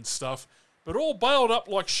 anti-authoritarian and stuff, but all bailed up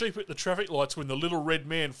like sheep at the traffic lights when the little red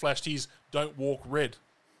man flashed his "Don't walk red."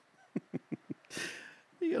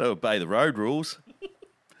 You got to obey the road rules.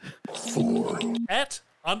 4. At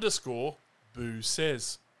 _ Boo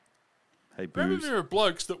says. Hey, Grab a Booze. mirror of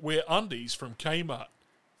blokes that wear undies from Kmart.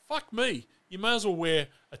 Fuck me. You may as well wear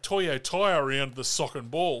a Toyo tie around the sock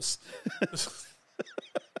and balls.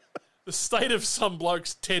 The state of some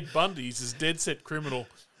blokes' Ted Bundys is dead set criminal.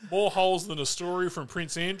 More holes than a story from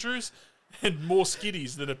Prince Andrews and more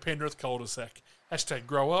skiddies than a Penrith cul-de-sac. Hashtag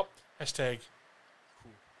grow up. Hashtag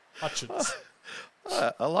Hutchins.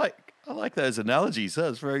 I like those analogies. That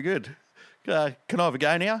was very good. Can I have a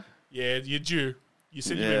go now? Yeah, you're due. You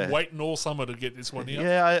said you've Yeah. been waiting all summer to get this one here.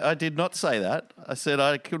 Yeah, I did not say that. I said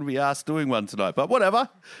I couldn't be asked doing one tonight, but whatever.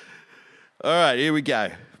 All right, here we go.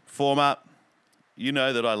 Former, you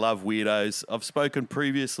know that I love weirdos. I've spoken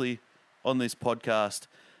previously on this podcast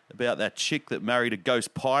about that chick that married a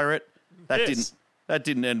ghost pirate. Yes. That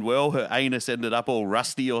didn't end well. Her anus ended up all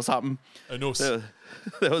rusty or something. Anus.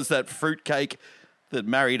 There was that fruitcake that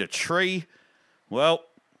married a tree. Well,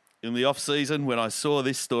 in the off-season, when I saw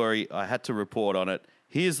this story, I had to report on it.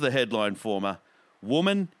 Here's the headline, Former.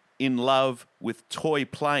 Woman in love with toy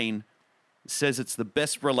plane says it's the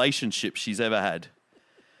best relationship she's ever had.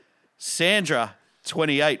 Sandra,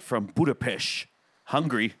 28, from Budapest,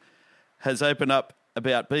 Hungary, has opened up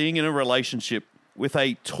about being in a relationship with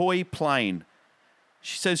a toy plane.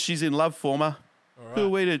 She says she's in love, Former. Right. Who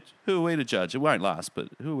are we to judge? It won't last, but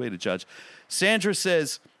who are we to judge? Sandra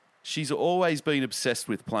says she's always been obsessed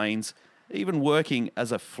with planes, even working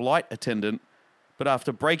as a flight attendant. But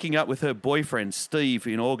after breaking up with her boyfriend, Steve,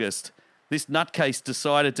 in August, this nutcase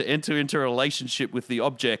decided to enter into a relationship with the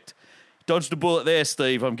object. Dodged a bullet there,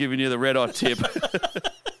 Steve. I'm giving you the red hot tip.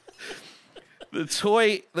 The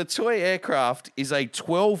toy aircraft is a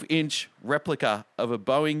 12-inch replica of a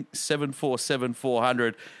Boeing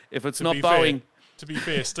 747-400. If it's not Boeing... To be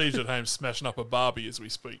fair, Steve's at home smashing up a Barbie as we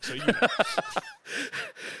speak. So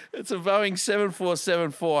It's a Boeing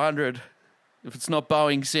 747-400. If it's not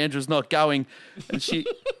Boeing, Sandra's not going. And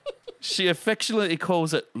she affectionately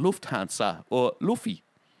calls it Lufthansa or Luffy.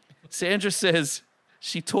 Sandra says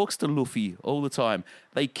she talks to Luffy all the time.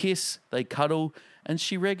 They kiss, they cuddle, and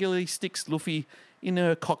she regularly sticks Luffy in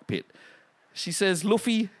her cockpit. She says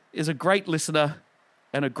Luffy is a great listener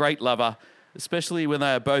and a great lover, especially when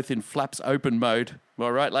they are both in flaps open mode. Am I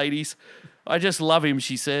right, ladies? I just love him,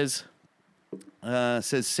 she says.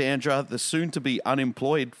 Says Sandra, the soon-to-be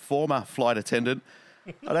unemployed former flight attendant.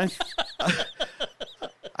 I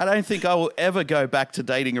don't think I will ever go back to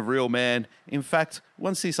dating a real man. In fact,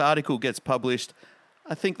 once this article gets published,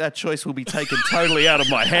 I think that choice will be taken totally out of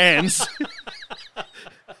my hands.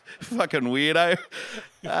 Fucking weirdo.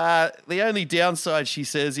 The only downside, she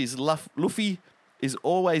says, is Luffy is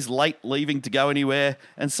always late leaving to go anywhere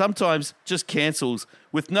and sometimes just cancels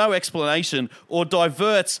with no explanation or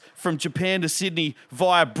diverts from Japan to Sydney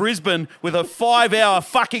via Brisbane with a 5-hour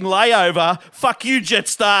fucking layover. Fuck you,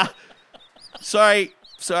 Jetstar. Sorry,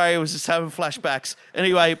 I was just having flashbacks.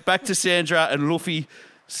 Anyway, back to Sandra and Luffy.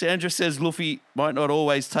 Sandra says Luffy might not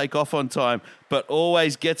always take off on time, but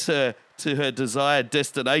always gets her to her desired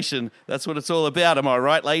destination. That's what it's all about, am I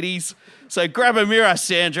right, ladies? So grab a mirror,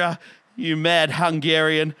 Sandra, you mad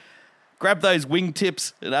Hungarian. Grab those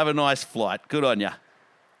wingtips and have a nice flight. Good on ya.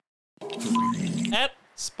 At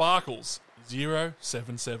Sparkles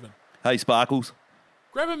 077. Hey, Sparkles.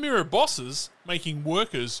 Grab a mirror bosses making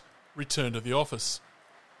workers return to the office.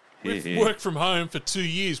 We've worked from home for 2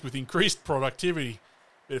 years with increased productivity.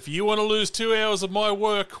 But if you want to lose 2 hours of my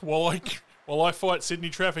work while I fight Sydney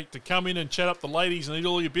traffic to come in and chat up the ladies and eat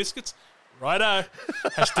all your biscuits, righto.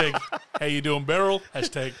 Hashtag how you doing, Beryl.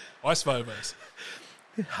 Hashtag ice vovos.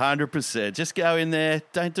 100%. Just go in there.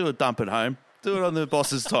 Don't do a dump at home. Do it on the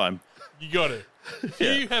boss's time. You got it. If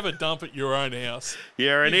you have a dump at your own house,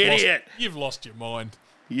 You're an idiot. You've lost your mind.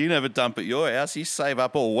 You never dump at your house. You save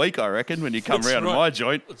up all week, I reckon, when you come That's round to right. my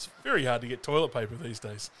joint. It's very hard to get toilet paper these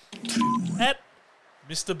days. At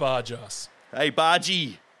Mr. Barjas. Hey,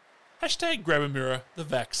 Bargy. Hashtag grab a mirror, the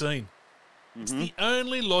vaccine. It's the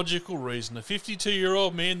only logical reason a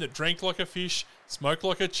 52-year-old man that drank like a fish, smoked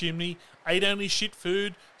like a chimney, ate only shit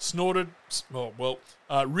food, snorted,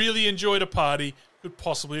 really enjoyed a party, could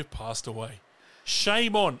possibly have passed away.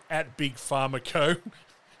 Shame on at Big Pharma Co.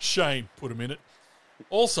 Shame, put him in it.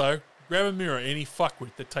 Also, grab a mirror, any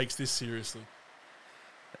fuckwit that takes this seriously.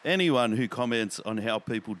 Anyone who comments on how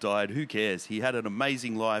people died, who cares? He had an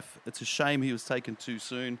amazing life. It's a shame he was taken too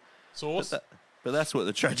soon. Source? But that's what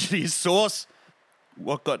the tragedy is. Source,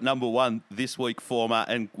 what got number one this week, former,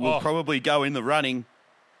 and will probably go in the running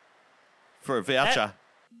for a voucher.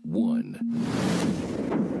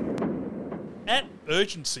 At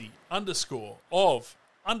urgency _of_now.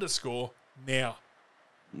 Yeah,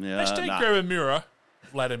 Hashtag nah. grab a mirror,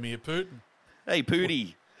 Vladimir Putin. Hey,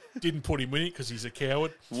 Pooty. Didn't put him in it because he's a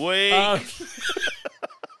coward. Weak.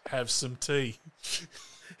 Have some tea.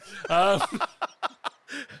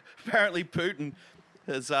 Apparently, Putin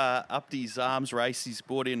has upped his arms race. He's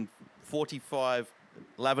brought in 45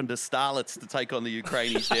 lavender starlets to take on the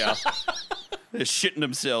Ukrainians now. They're shitting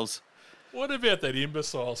themselves. What about that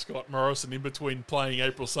imbecile Scott Morrison in between playing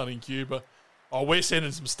April Sun in Cuba? Oh, we're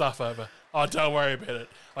sending some stuff over. Oh, don't worry about it.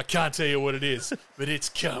 I can't tell you what it is, but it's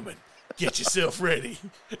coming. Get yourself ready.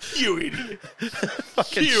 You idiot.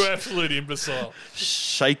 You absolute imbecile.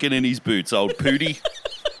 Shaking in his boots, old Pooty.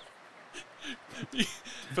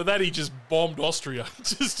 For that, he just bombed Austria.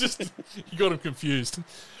 just you got him confused.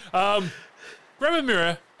 Grab a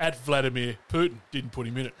mirror at Vladimir Putin. Didn't put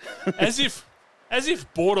him in it. As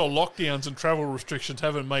if border lockdowns and travel restrictions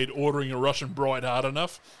haven't made ordering a Russian bride hard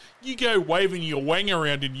enough, you go waving your wang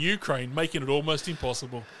around in Ukraine, making it almost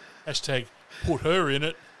impossible. Hashtag put her in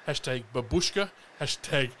it. Hashtag babushka.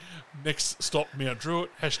 Hashtag next stop Mount Druitt.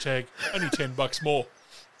 Hashtag only $10 more.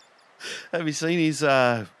 Have you seen his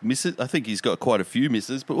missus? I think he's got quite a few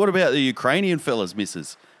misses. But what about the Ukrainian fella's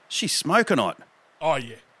missus? She's smoking hot. Oh,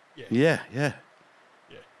 yeah. Yeah.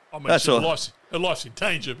 I mean, That's her all. life's in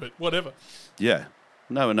danger, but whatever. Yeah.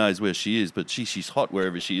 No one knows where she is, but she's hot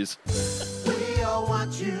wherever she is. We all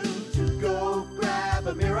want you to go grab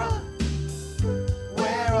a mirror.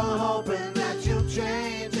 We're all hoping that you'll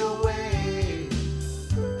change your ways.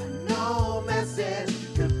 And no message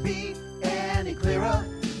could be any clearer.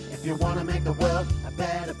 If you want to make the world a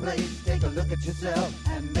better place, take a look at yourself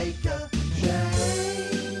and make a change.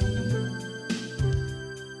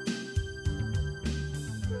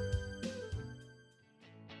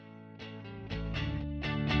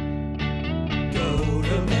 Go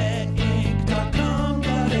to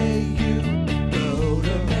matinc.com.au. Go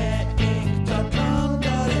to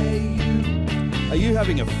matinc.com.au. Are you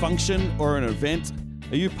having a function or an event?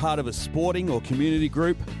 Are you part of a sporting or community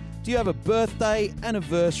group? Do you have a birthday,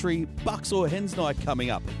 anniversary, bucks or hens night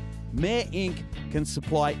coming up? Mayor Inc. can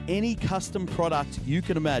supply any custom product you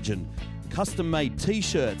can imagine. Custom-made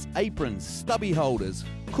t-shirts, aprons, stubby holders,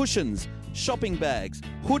 cushions, shopping bags,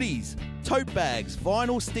 hoodies, tote bags,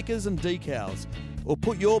 vinyl stickers and decals. Or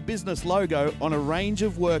put your business logo on a range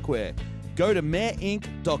of workwear. Go to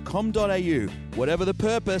mayorinc.com.au. Whatever the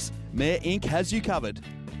purpose, Mayor Inc. has you covered.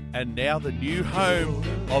 And now the new home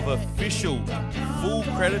of official full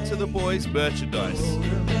credit to the boys merchandise.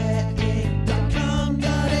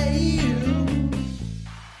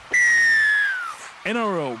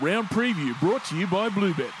 NRL Round Preview brought to you by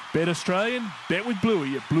Bluebet. Bet Australian, bet with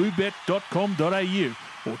Bluey at bluebet.com.au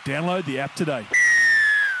or download the app today.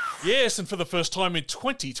 Yes, and for the first time in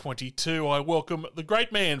 2022, I welcome the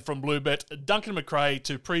great man from Bluebet, Duncan McRae,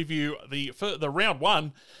 to preview the round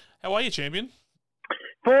one. How are you, champion?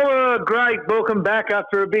 Great. Welcome back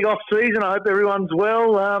after a big off-season. I hope everyone's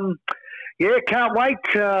well. Can't wait.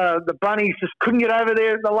 The Bunnies just couldn't get over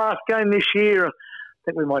there at the last game this year. I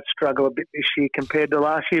think we might struggle a bit this year compared to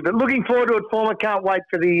last year. But looking forward to it, Former. Can't wait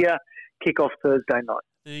for the kick-off Thursday night.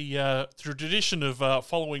 The tradition of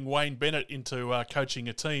following Wayne Bennett into coaching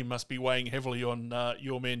a team must be weighing heavily on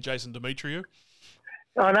your man, Jason Demetriou.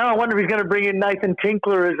 I know. I wonder if he's going to bring in Nathan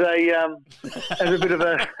Tinkler as a bit of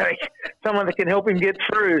a someone that can help him get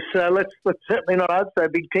through. So let's certainly not hope so,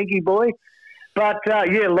 big Tinky boy. But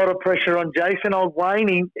a lot of pressure on Jason. Old Wayne,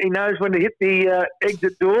 he knows when to hit the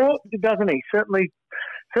exit door, doesn't he? Certainly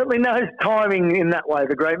knows timing in that way.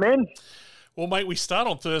 The great man. Well, mate, we start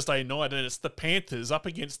on Thursday night, and it's the Panthers up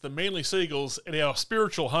against the Manly Seagulls at our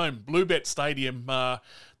spiritual home, Bluebet Stadium. The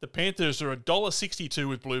Panthers are $1.62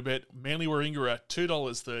 with Bluebet. Manly Warringah are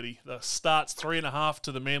 $2.30. The start's 3.5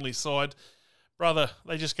 to the Manly side. Brother,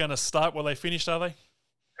 they just going to start while they finished, are they?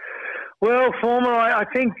 Well, Former, I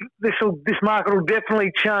think this market will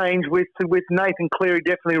definitely change with Nathan Cleary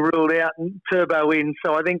definitely ruled out and Turbo in.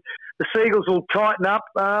 So I think the Seagulls will tighten up.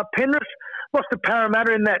 Penrith lost to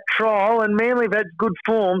Parramatta in that trial, and Manly have had good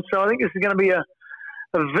form. So I think this is going to be a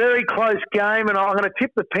very close game, and I'm going to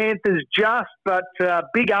tip the Panthers just, but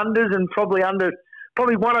big unders and probably 1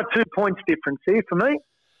 or 2 points difference here for me.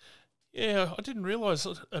 Yeah, I didn't realise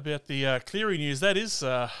about the Cleary news.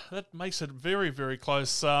 That makes it very, very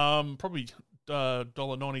close. Probably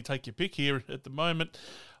 $1.90 take your pick here at the moment.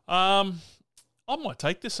 I might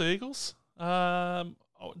take the Seagulls. I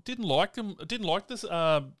didn't like them. I didn't like this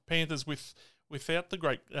Panthers without the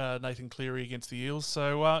great Nathan Cleary against the Eels.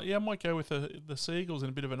 So I might go with the Seagulls in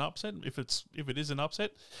a bit of an upset if it is an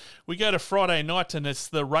upset. We go to Friday night, and it's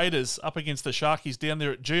the Raiders up against the Sharkies down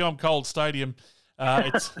there at GM Cold Stadium.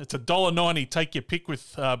 It's $1.90. Take your pick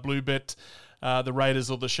with Bluebet, the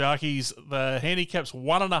Raiders or the Sharkies. The handicap's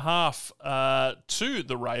 1.5 to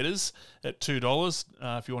the Raiders at $2.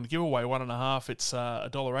 If you want to give away 1.5, it's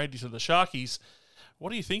 $1.80 to the Sharkies.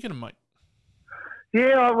 What are you thinking, mate?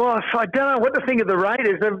 Yeah, well, I don't know what to think of the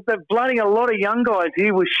Raiders. They're blooding a lot of young guys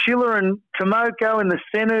here with Schiller and Tomoko in the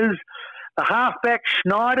centres. The halfback,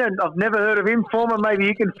 Schneider, I've never heard of him. Former, maybe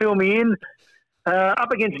you can fill me in.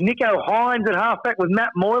 Up against Nico Hines at halfback with Matt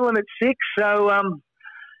Moylan at 6. So,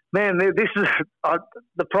 man, this is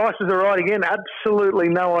the prices are right again. Absolutely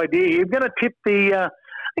no idea. You're going to tip I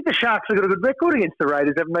think the Sharks have got a good record against the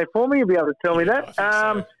Raiders, haven't they, for me? You'll be able to tell me that.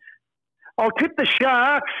 So. I'll tip the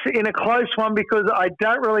Sharks in a close one because I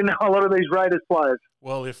don't really know a lot of these Raiders players.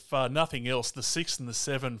 Well, if nothing else, the 6 and the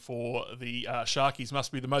 7 for the Sharkies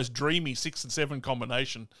must be the most dreamy 6 and 7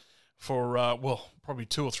 combination for, probably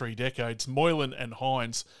 2 or 3 decades. Moylan and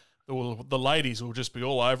Hines, the ladies will just be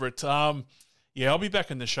all over it. I'll be back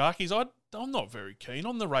in the Sharkies. I'm not very keen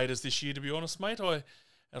on the Raiders this year, to be honest, mate.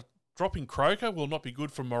 Dropping Croker will not be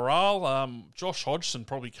good for morale. Josh Hodgson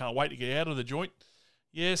probably can't wait to get out of the joint.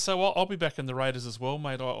 Yeah, so I'll be back in the Raiders as well,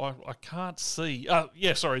 mate. I can't see...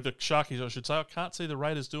 the Sharkies, I should say. I can't see the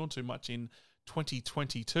Raiders doing too much in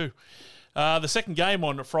 2022. The second game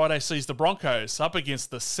on Friday sees the Broncos up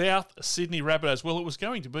against the South Sydney Rabbitohs. Well, it was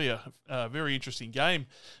going to be a very interesting game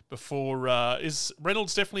before... is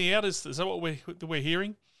Reynolds definitely out? Is that what we're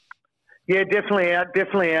hearing? Yeah, definitely out.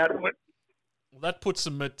 Well, that puts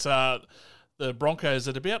them at... the Broncos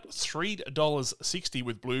at about $3.60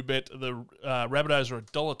 with Bluebet. The Rabbitohs are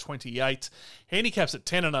 $1.28. Handicaps at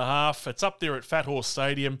 10.5. It's up there at Fat Horse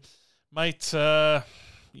Stadium. Mate, good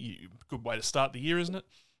way to start the year, isn't it?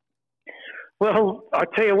 Well, I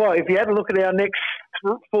tell you what, if you had a look at our next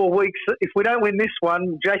 4 weeks, if we don't win this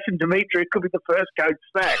one, Jason Demetriou could be the first coach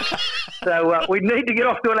sack. So we need to get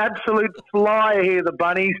off to an absolute flyer here, the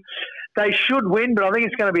Bunnies. They should win, but I think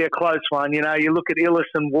it's going to be a close one. You know, you look at Illis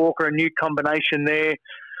and Walker, a new combination there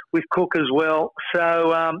with Cook as well.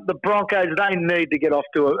 So the Broncos, they need to get off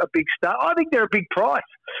to a big start. I think they're a big price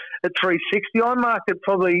at $3.60. I marked it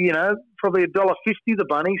probably $1.50, the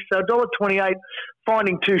Bunnies. So $1.28,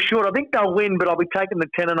 finding too short. I think they'll win, but I'll be taking the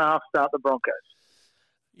 10.5 start, the Broncos.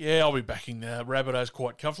 Yeah, I'll be backing the Rabbitohs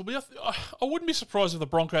quite comfortably. I wouldn't be surprised if the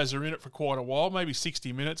Broncos are in it for quite a while, maybe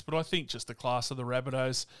 60 minutes, but I think just the class of the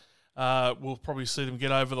Rabbitohs... we'll probably see them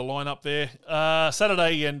get over the line up there.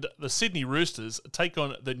 Saturday, and the Sydney Roosters take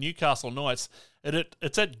on the Newcastle Knights.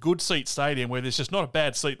 It's at Good Seat Stadium, where there's just not a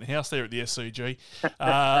bad seat in the house there at the SCG.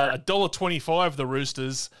 $1.25 the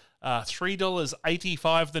Roosters,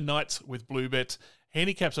 $3.85 the Knights with Bluebet.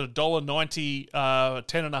 Handicaps at $1.90,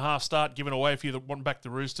 10.5 start given away if you want to back the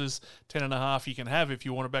Roosters. 10.5 you can have if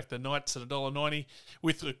you want to back the Knights at $1.90.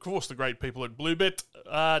 With, of course, the great people at Bluebet.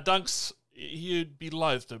 Dunks, you'd be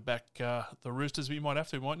loath to back the Roosters, but you might have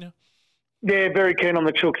to, mightn't you? Yeah, very keen on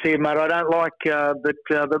the Chooks here, mate. I don't like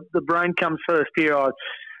that the brain comes first here.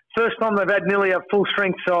 First time they've had nearly a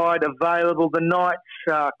full-strength side available. The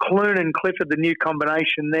Knights, Clune and Clifford, the new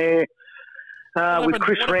combination there. With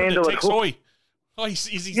Chris Randall at hook. Oh, is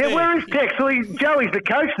he there? Where is Tex? Well, Joey's the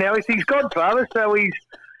coach now. He's his godfather, so he's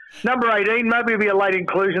number 18. Maybe he'll be a late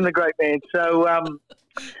inclusion, the great man. So,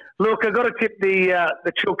 look, I've got to tip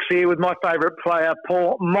the Chooks here with my favourite player,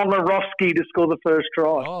 Paul Momorowski, to score the first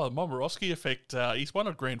try. Oh, the Momorowski effect. He's won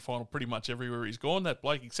a grand final pretty much everywhere he's gone, that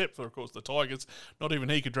bloke, except for, of course, the Tigers. Not even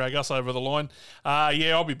he could drag us over the line.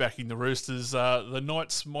 I'll be backing the Roosters. The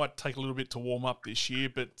Knights might take a little bit to warm up this year,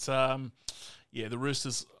 but... the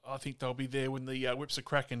Roosters, I think they'll be there when the whips are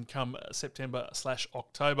cracking come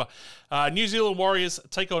September/October. New Zealand Warriors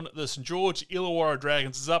take on the St George Illawarra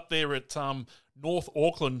Dragons. It's up there at North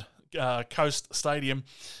Auckland Coast Stadium.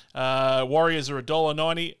 Warriors are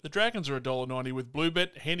 $1.90. The Dragons are $1.90 with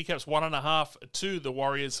Bluebet. Handicaps 1.5 to the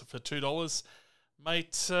Warriors for $2.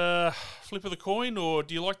 Mate, flip of the coin, or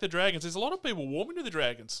do you like the Dragons? There's a lot of people warming to the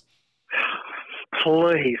Dragons.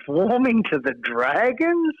 Please, warming to the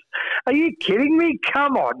Dragons? Are you kidding me?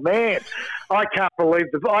 Come on, man. I can't believe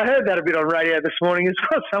I heard that a bit on radio this morning as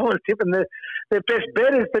well. Someone was tipping their best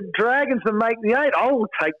bet is the Dragons to make the 8. I will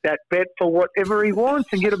take that bet for whatever he wants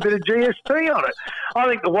and get a bit of GST on it. I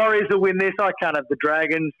think the Warriors will win this. I can't have the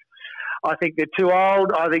Dragons. I think they're too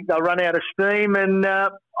old. I think they'll run out of steam, and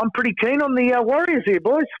I'm pretty keen on the Warriors here,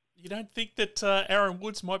 boys. You don't think that Aaron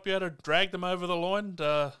Woods might be able to drag them over the line?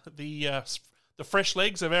 The fresh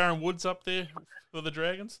legs of Aaron Woods up there for the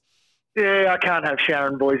Dragons? Yeah, I can't have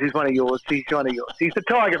Sharon, boys. He's one of yours. He's one of yours. He's the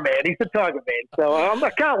Tiger Man. So I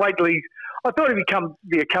can't wait till I thought he'd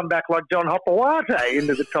be a comeback like John Hopewate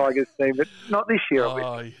into the Tigers team, but not this year.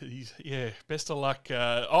 Best of luck.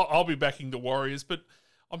 I'll be backing the Warriors, but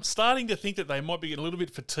I'm starting to think that they might be getting a little bit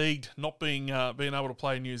fatigued not being able to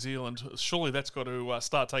play in New Zealand. Surely that's got to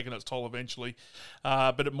start taking its toll eventually,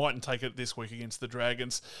 but it mightn't take it this week against the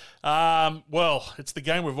Dragons. Well, it's the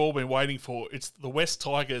game we've all been waiting for. It's the West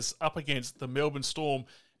Tigers up against the Melbourne Storm.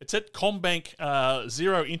 It's at CommBank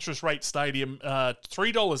Zero Interest Rate Stadium,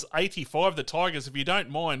 $3.85. The Tigers, if you don't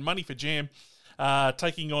mind, money for jam.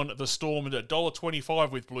 Taking on the Storm at $1.25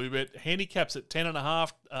 with Bluebet. Handicaps at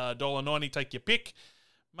 $10.5, $1.90. Take your pick.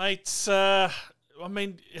 Mates, have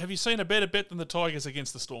you seen a better bet than the Tigers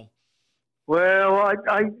against the Storm? Well,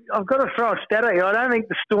 I've got to throw a stat at you. I don't think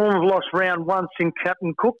the Storm have lost round one since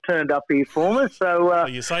Captain Cook turned up here for me. So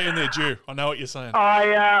you're saying they're due. I know what you're saying.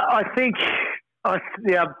 I think, I'm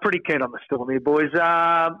pretty keen on the Storm here, boys.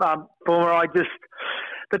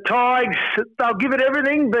 The Tigers, they'll give it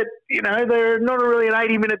everything, but, they're not really an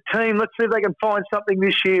 80-minute team. Let's see if they can find something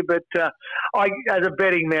this year. But as a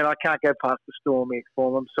betting man, I can't go past the Storm here for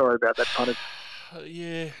them. I'm sorry about that, punters.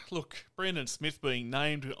 Look, Brandon Smith being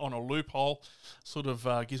named on a loophole sort of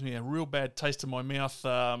gives me a real bad taste in my mouth.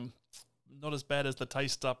 Not as bad as the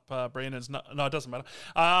taste up Brandon's. No, it doesn't matter.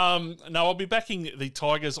 No, I'll be backing the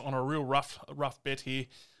Tigers on a real rough bet here.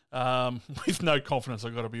 With no confidence,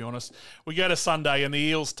 I've got to be honest. We go to Sunday and the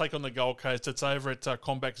Eels take on the Gold Coast. It's over at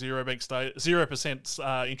CommBank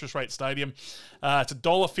 0% interest rate stadium. It's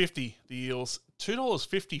 $1.50, the Eels.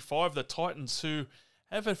 $2.55, the Titans, who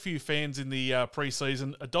have a few fans in the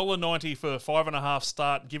pre-season. $1.90 for 5.5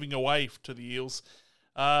 start, giving away to the Eels.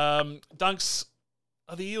 Dunks,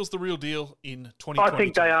 are the Eels the real deal in 2022? I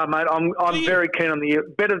think they are, mate. I'm very keen on the Eels.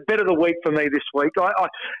 Bet of the week for me this week.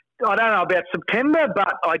 I don't know about September,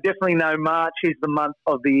 but I definitely know March is the month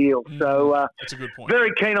of the Eels. So that's a good point.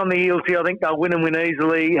 Very keen on the Eels here. I think they'll win and win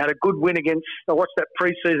easily. Had a good win I watched that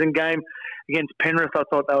pre-season game against Penrith. I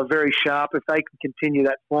thought they were very sharp. If they can continue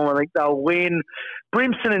that form, I think they'll win.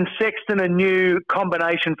 Brimson and Sexton, a new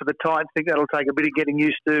combination for the Titans. I think that'll take a bit of getting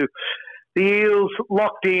used to. The Eels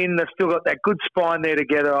locked in. They've still got that good spine there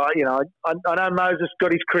together. I know Moses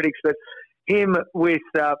got his critics, but him with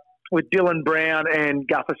Dylan Brown and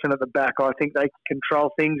Gutherson at the back, I think they can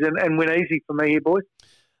control things and win easy for me here, boys.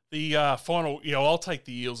 The final, I'll take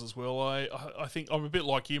the Eels as well. I think I'm a bit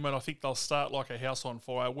like you, mate. I think they'll start like a house on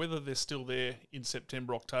fire. Whether they're still there in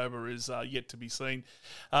September, October is yet to be seen.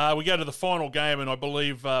 We go to the final game, and I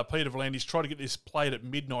believe Peter V'landys tried to get this played at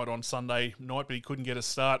midnight on Sunday night, but he couldn't get a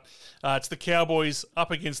start. It's the Cowboys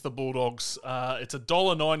up against the Bulldogs. It's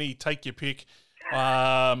 $1.90. Take your pick.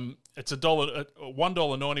 It's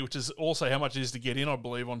 $1.90, which is also how much it is to get in, I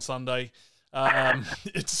believe, on Sunday.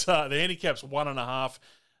 It's the handicap's 1.5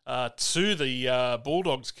 to the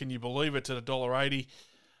Bulldogs. Can you believe it? At $1.80.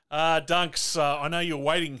 Dunks, I know you're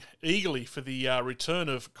waiting eagerly for the return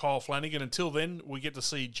of Kyle Flanagan. Until then, we get to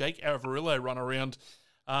see Jake Avarillo run around.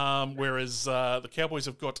 Whereas the Cowboys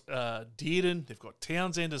have got Dearden, they've got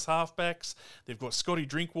Townsend as halfbacks, they've got Scotty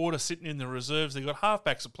Drinkwater sitting in the reserves. They've got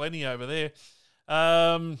halfbacks aplenty over there.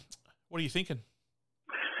 What are you thinking?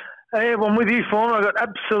 Hey, well, I'm with you, Fawn. I've got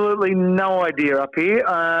absolutely no idea up here.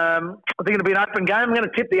 I think it'll be an open game. I'm going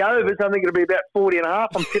to tip the overs. I think it'll be about 40.5.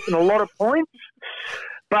 I'm tipping a lot of points.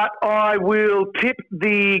 But I will tip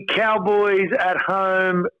the Cowboys at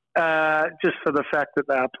home just for the fact that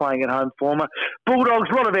they are playing at home for me. Bulldogs,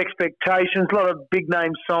 a lot of expectations, a lot of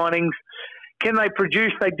big-name signings. Can they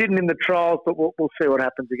produce? They didn't in the trials, but we'll see what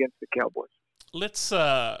happens against the Cowboys. Let's...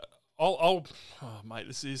 mate,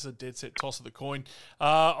 this is a dead set toss of the coin.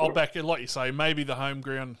 I'll back it, like you say, maybe the home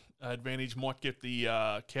ground advantage might get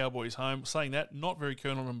the Cowboys home. Saying that, not very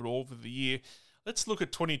keen on them at all for the year. Let's look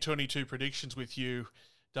at 2022 predictions with you,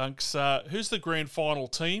 Dunks. Who's the grand final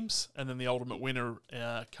teams and then the ultimate winner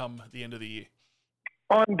come the end of the year?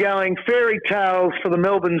 I'm going fairy tales for the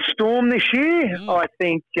Melbourne Storm this year. I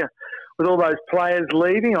think with all those players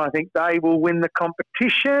leaving, I think they will win the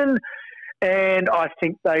competition, and I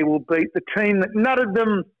think they will beat the team that nutted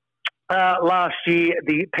them last year,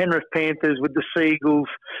 the Penrith Panthers, with the Seagulls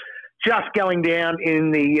just going down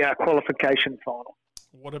in the qualification final.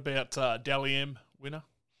 What about Dally M winner?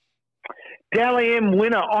 Dally M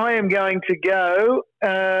winner, I am going to go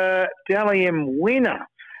Dally M winner.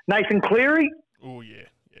 Nathan Cleary. Oh, yeah,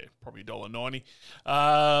 probably $1.90.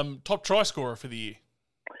 Top try scorer for the year?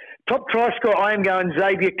 Top try scorer, I am going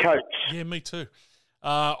Xavier Coates. Yeah, me too.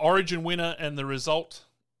 Origin winner and the result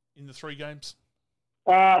in the 3 games?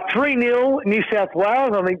 3-0 New South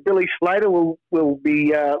Wales. I think Billy Slater will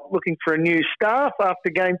be looking for a new staff after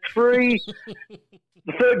game 3.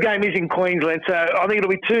 The 3rd game is in Queensland, so I think it'll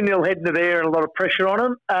be 2-0 heading to there and a lot of pressure on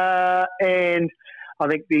them. And I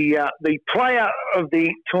think the player of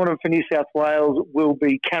the tournament for New South Wales will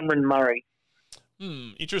be Cameron Murray.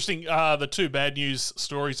 Interesting. The 2 bad news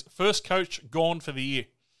stories. First coach gone for the year.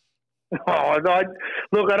 Look, I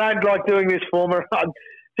don't like doing this for them.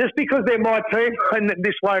 Just because they're my team and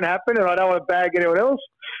this won't happen and I don't want to bag anyone else.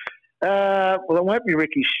 Well, it won't be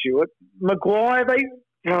Ricky Stewart. Maguire,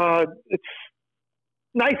 it's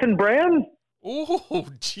Nathan Brown. Oh,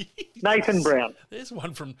 geez. Nathan Brown. There's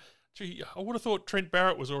one from... Gee, I would have thought Trent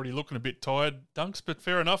Barrett was already looking a bit tired, Dunks, but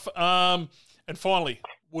fair enough. And finally,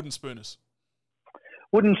 Wooden Spooners.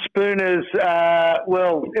 Wooden Spooners,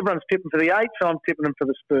 well, everyone's tipping for the 8, so I'm tipping them for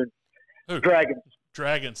the spoon. Who?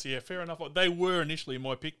 Dragons, yeah, fair enough. They were initially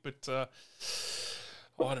my pick, but I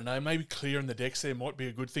don't know, maybe clearing the decks there might be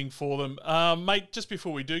a good thing for them. Mate, just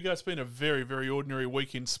before we do go, it's been a very, very ordinary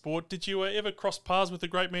week in sport. Did you ever cross paths with the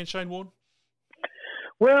great man Shane Warne?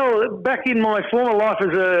 Well, back in my former life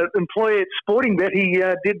as an employee at Sporting Bet, he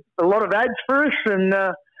did a lot of ads for us and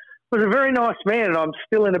was a very nice man. And I'm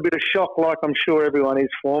still in a bit of shock, like I'm sure everyone is,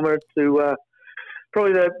 former, to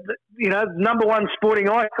probably the number one sporting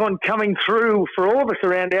icon coming through for all of us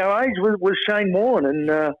around our age was Shane Warne.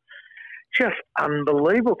 And just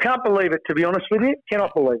unbelievable. Can't believe it, to be honest with you.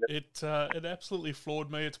 Cannot believe it. It absolutely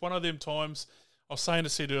floored me. It's one of them times, I was saying to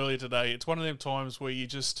Sid earlier today, it's one of them times where you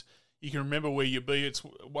can remember where you be. It's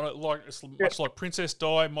much like Princess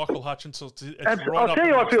Di, Michael Hutchins. I'll tell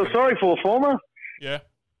you, I feel sorry for former. Yeah.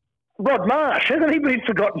 Rod Marsh, hasn't he been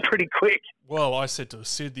forgotten pretty quick? Well, I said to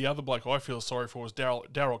Sid, the other bloke I feel sorry for was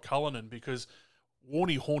Daryl Cullinan, because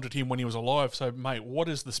Warney haunted him when he was alive. So, mate, what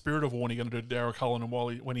is the spirit of Warney going to do to Daryl Cullinan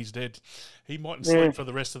when he's dead? He mightn't sleep for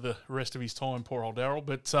the rest of his time, poor old Daryl.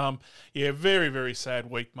 But very, very sad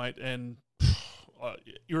week, mate, and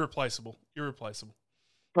irreplaceable.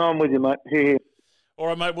 I'm with you, mate. Here. All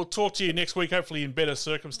right, mate, we'll talk to you next week, hopefully in better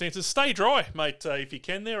circumstances. Stay dry, mate, if you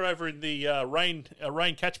can there, over in the rain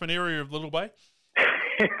catchment area of Little Bay.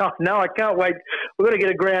 No, I can't wait. We've got to get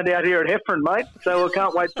a ground out here at Heffron, mate, so we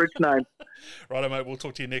can't wait for its name. Righto, mate, we'll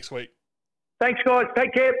talk to you next week. Thanks, guys.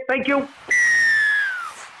 Take care. Thank you.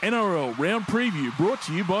 NRL Round Preview brought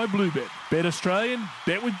to you by Bluebet. Bet Australian,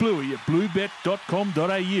 bet with Bluey at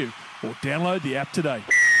bluebet.com.au or download the app today.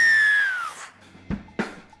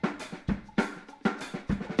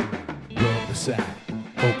 Rub the sack,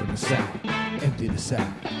 open the sack, empty the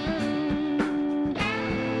sack.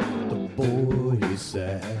 The boy is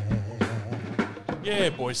sad. Yeah,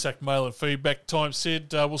 boys, sack mail and feedback time,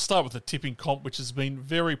 Sid. We'll start with the tipping comp, which has been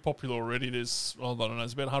very popular already. There's, I don't know,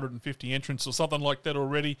 there's about 150 entrants or something like that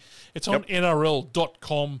already. It's on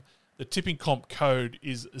NRL.com. The tipping comp code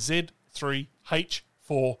is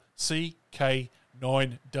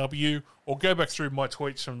Z3H4CK9W. Or go back through my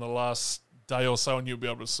tweets from the last day or so and you'll be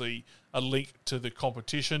able to see a link to the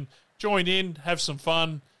competition. Join in, have some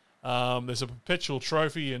fun. There's a perpetual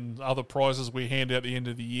trophy and other prizes we hand out at the end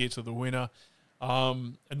of the year to the winner.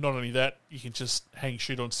 And not only that, you can just hang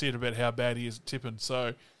shit on Sid about how bad he is at tipping.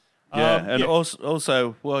 So,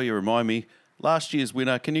 Also, while you remind me, last year's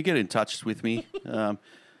winner, can you get in touch with me?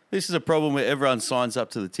 This is a problem where everyone signs up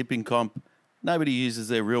to the tipping comp. Nobody uses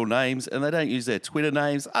their real names, and they don't use their Twitter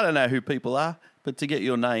names. I don't know who people are, but to get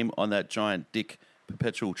your name on that giant dick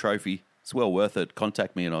perpetual trophy, it's well worth it.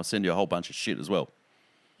 Contact me, and I'll send you a whole bunch of shit as well.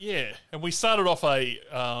 Yeah, and we started off a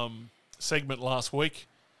segment last week.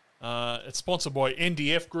 It's sponsored by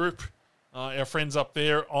NDF Group, our friends up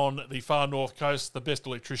there on the far north coast, the best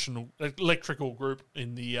electrical group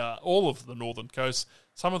in the all of the northern coast,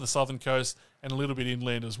 some of the southern coast, and a little bit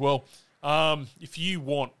inland as well. If you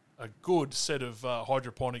want a good set of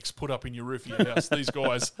hydroponics put up in your roof of your house. These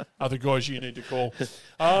guys are the guys you need to call.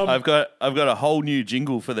 I've got a whole new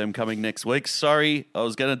jingle for them coming next week. Sorry, I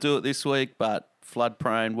was going to do it this week, but flood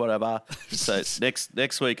prone, whatever. So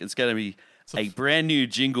next week it's going to be a brand new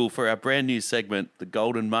jingle for our brand new segment, the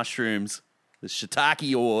Golden Mushrooms, the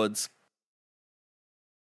Shiitake Awards.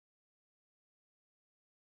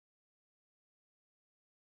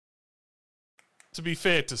 To be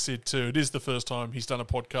fair to Sid too, it is the first time he's done a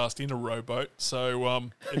podcast in a rowboat, so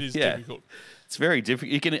it is difficult. It's very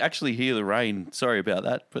difficult. You can actually hear the rain. Sorry about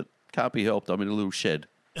that, but can't be helped. I'm in a little shed.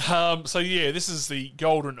 This is the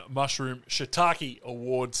Golden Mushroom Shiitake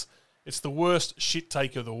Awards. It's the worst shit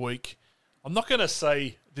take of the week. I'm not going to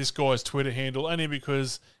say this guy's Twitter handle only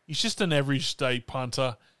because he's just an average day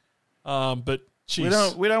punter. But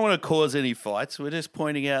geez. We don't want to cause any fights. We're just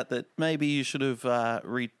pointing out that maybe you should have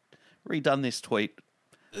redone this tweet.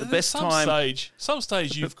 Some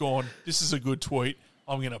stage you've gone, this is a good tweet.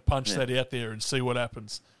 I'm going to punch that out there and see what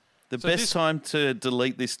happens. The best time to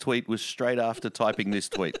delete this tweet was straight after typing this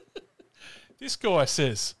tweet. This guy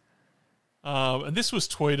says, and this was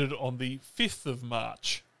tweeted on the 5th of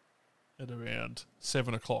March at around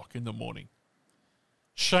 7 o'clock in the morning.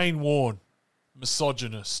 Shane Warne,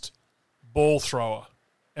 misogynist, ball thrower.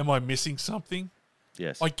 Am I missing something?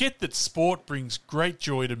 Yes. I get that sport brings great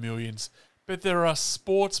joy to millions, but there are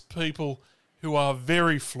sports people who are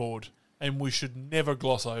very flawed, and we should never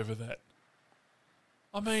gloss over that.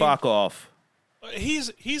 I mean, fuck off. Here's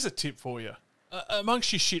a tip for you.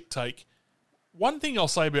 Amongst your shit take, one thing I'll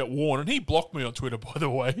say about Warne, and he blocked me on Twitter, by the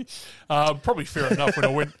way. Probably fair enough. When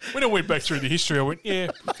I went back through the history, I went,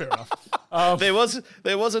 yeah, fair enough. There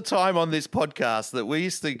was a time on this podcast that we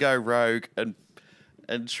used to go rogue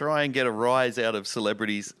and try and get a rise out of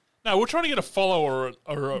celebrities. No, we're trying to get a follow or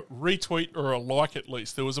a retweet or a like at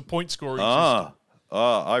least. There was a point scoring system.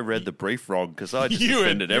 I read the brief wrong because I just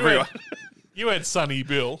offended everyone. You had Sonny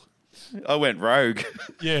Bill. I went rogue.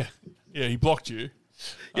 Yeah, he blocked you.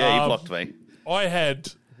 Yeah, he blocked me. I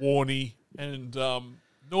had Warnie and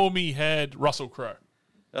Normie had Russell Crowe.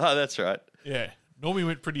 Oh, that's right. Yeah, Normie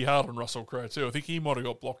went pretty hard on Russell Crowe too. I think he might have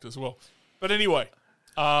got blocked as well. But anyway,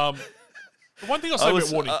 the one thing I'll say about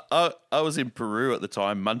Warnie... I was in Peru at the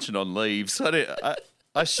time munching on leaves.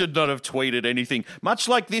 I should not have tweeted anything. Much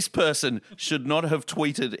like this person should not have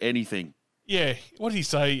tweeted anything. Yeah, what did he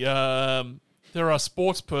say? There are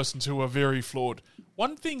sports persons who are very flawed.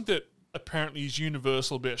 One thing that apparently is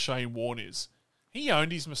universal about Shane Warne is he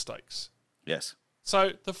owned his mistakes. Yes.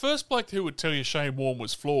 So the first bloke who would tell you Shane Warne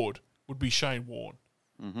was flawed would be Shane Warne.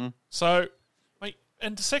 Mm-hmm. So, mate,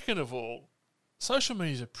 and second of all, social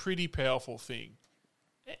media is a pretty powerful thing.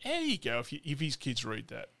 How do you go if his kids read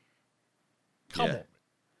that? Come on.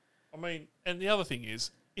 I mean, and the other thing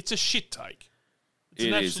is, it's a shit take. It's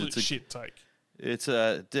an absolute shit take. It's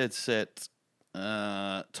a dead set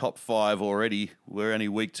top 5 already. We're only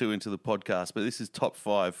week 2 into the podcast, but this is top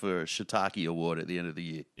 5 for a Shiitake Award at the end of the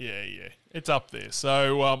year. Yeah. It's up there.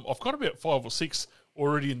 So I've got about 5 or 6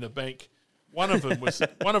 already in the bank. One of them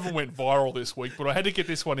went viral this week, but I had to get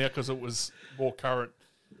this one out because it was more current.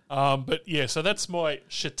 But yeah, so that's my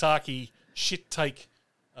Shiitake shit take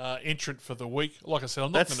entrant for the week. Like I said,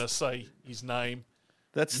 I'm not going to say his name.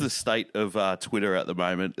 That's the state of Twitter at the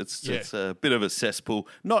moment. It's a bit of a cesspool.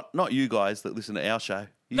 Not you guys that listen to our show.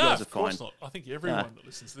 You guys are fine. Of course not. I think everyone that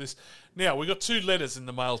listens to this. Now, we got 2 letters in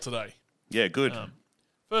the mail today. Yeah, good.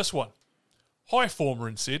 First one. Hi, Former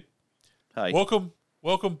and Sid. Hey.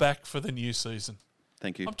 Welcome back for the new season.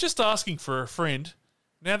 Thank you. I'm just asking for a friend.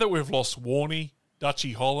 Now that we've lost Warnie,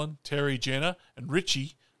 Dutchie Holland, Terry Jenner, and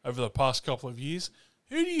Richie over the past couple of years,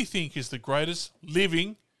 who do you think is the greatest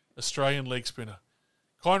living Australian leg spinner?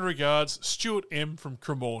 Kind regards, Stuart M. from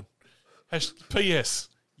Cremorne. P.S.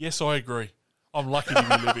 Yes, I agree. I'm lucky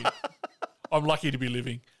to be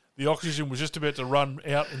living. The oxygen was just about to run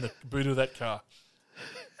out in the boot of that car.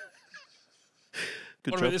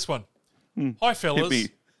 Good what job. about this one? Hi, fellas.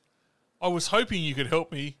 I was hoping you could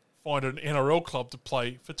help me find an NRL club to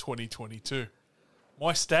play for 2022.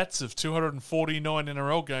 My stats of 249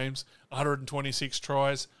 NRL games, 126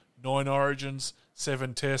 tries, 9 origins,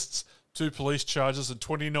 7 tests, 2 police charges and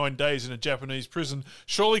 29 days in a Japanese prison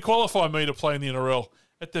surely qualify me to play in the NRL,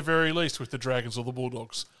 at the very least with the Dragons or the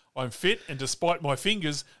Bulldogs. I'm fit, and despite my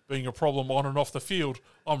fingers being a problem on and off the field,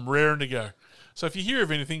 I'm raring to go. So if you hear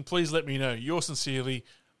of anything, please let me know. Yours sincerely,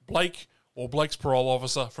 Blake or Blake's parole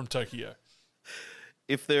officer from Tokyo.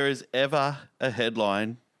 If there is ever a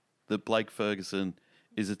headline that Blake Ferguson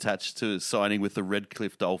is attached to signing with the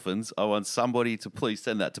Redcliffe Dolphins. I want somebody to please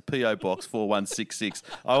send that to PO Box 4166.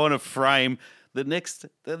 I want to frame the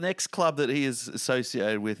next club that he is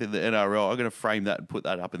associated with in the NRL. I'm going to frame that and put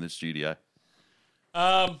that up in the studio.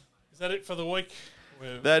 Is that it for the week?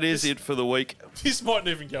 That is it for the week. This mightn't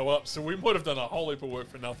even go up, so we might have done a whole heap of work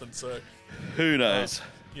for nothing. So who knows?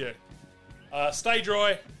 Yeah. Stay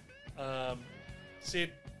dry.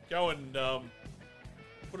 Sid, go and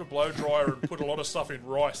put a blow dryer and put a lot of stuff in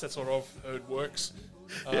rice. That's what I've heard works.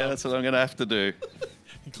 Yeah, that's what I'm going to have to do.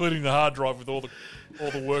 Including the hard drive with all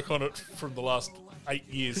the work on it from the last 8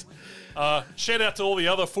 years. Shout out to all the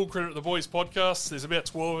other Full Credit the Boys podcasts. There's about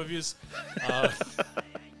 12 of yous.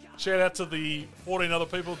 Shout out to the 14 other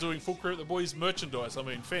people doing Full Credit the Boys merchandise. I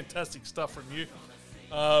mean, fantastic stuff from you.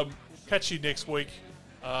 Catch you next week.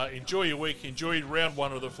 Enjoy your week. Enjoy round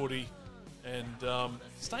 1 of the footy. And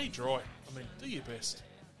stay dry. I mean, do your best.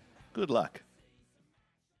 Good luck.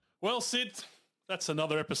 Well, Sid, that's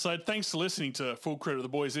another episode. Thanks for listening to Full Credit to the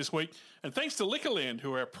Boys this week. And thanks to Liquorland,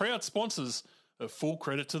 who are our proud sponsors of Full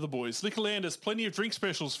Credit to the Boys. Liquorland has plenty of drink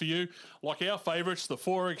specials for you, like our favourites, the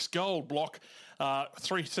 4X Gold Block,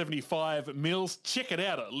 375 mils. Check it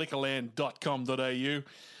out at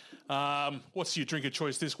liquorland.com.au. What's your drink of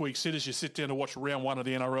choice this week, Sid, as you sit down to watch round 1 of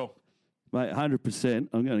the NRL? Mate, 100%.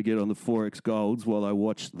 I'm going to get on the 4X Golds while I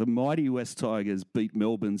watch the mighty West Tigers beat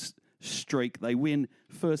Melbourne's streak. They win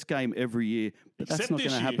first game every year, but that's not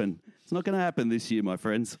going to happen. It's not going to happen this year, my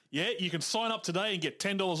friends. Yeah, you can sign up today and get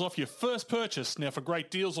 $10 off your first purchase. Now, for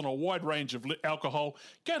great deals on a wide range of alcohol,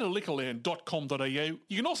 go to liquorland.com.au. You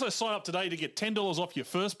can also sign up today to get $10 off your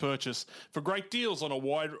first purchase. For great deals on a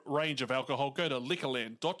wide range of alcohol, go to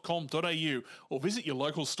liquorland.com.au or visit your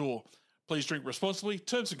local store. Please drink responsibly.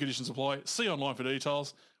 Terms and conditions apply. See online for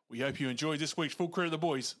details. We hope you enjoyed this week's Full Credit of the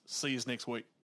Boys. See you next week.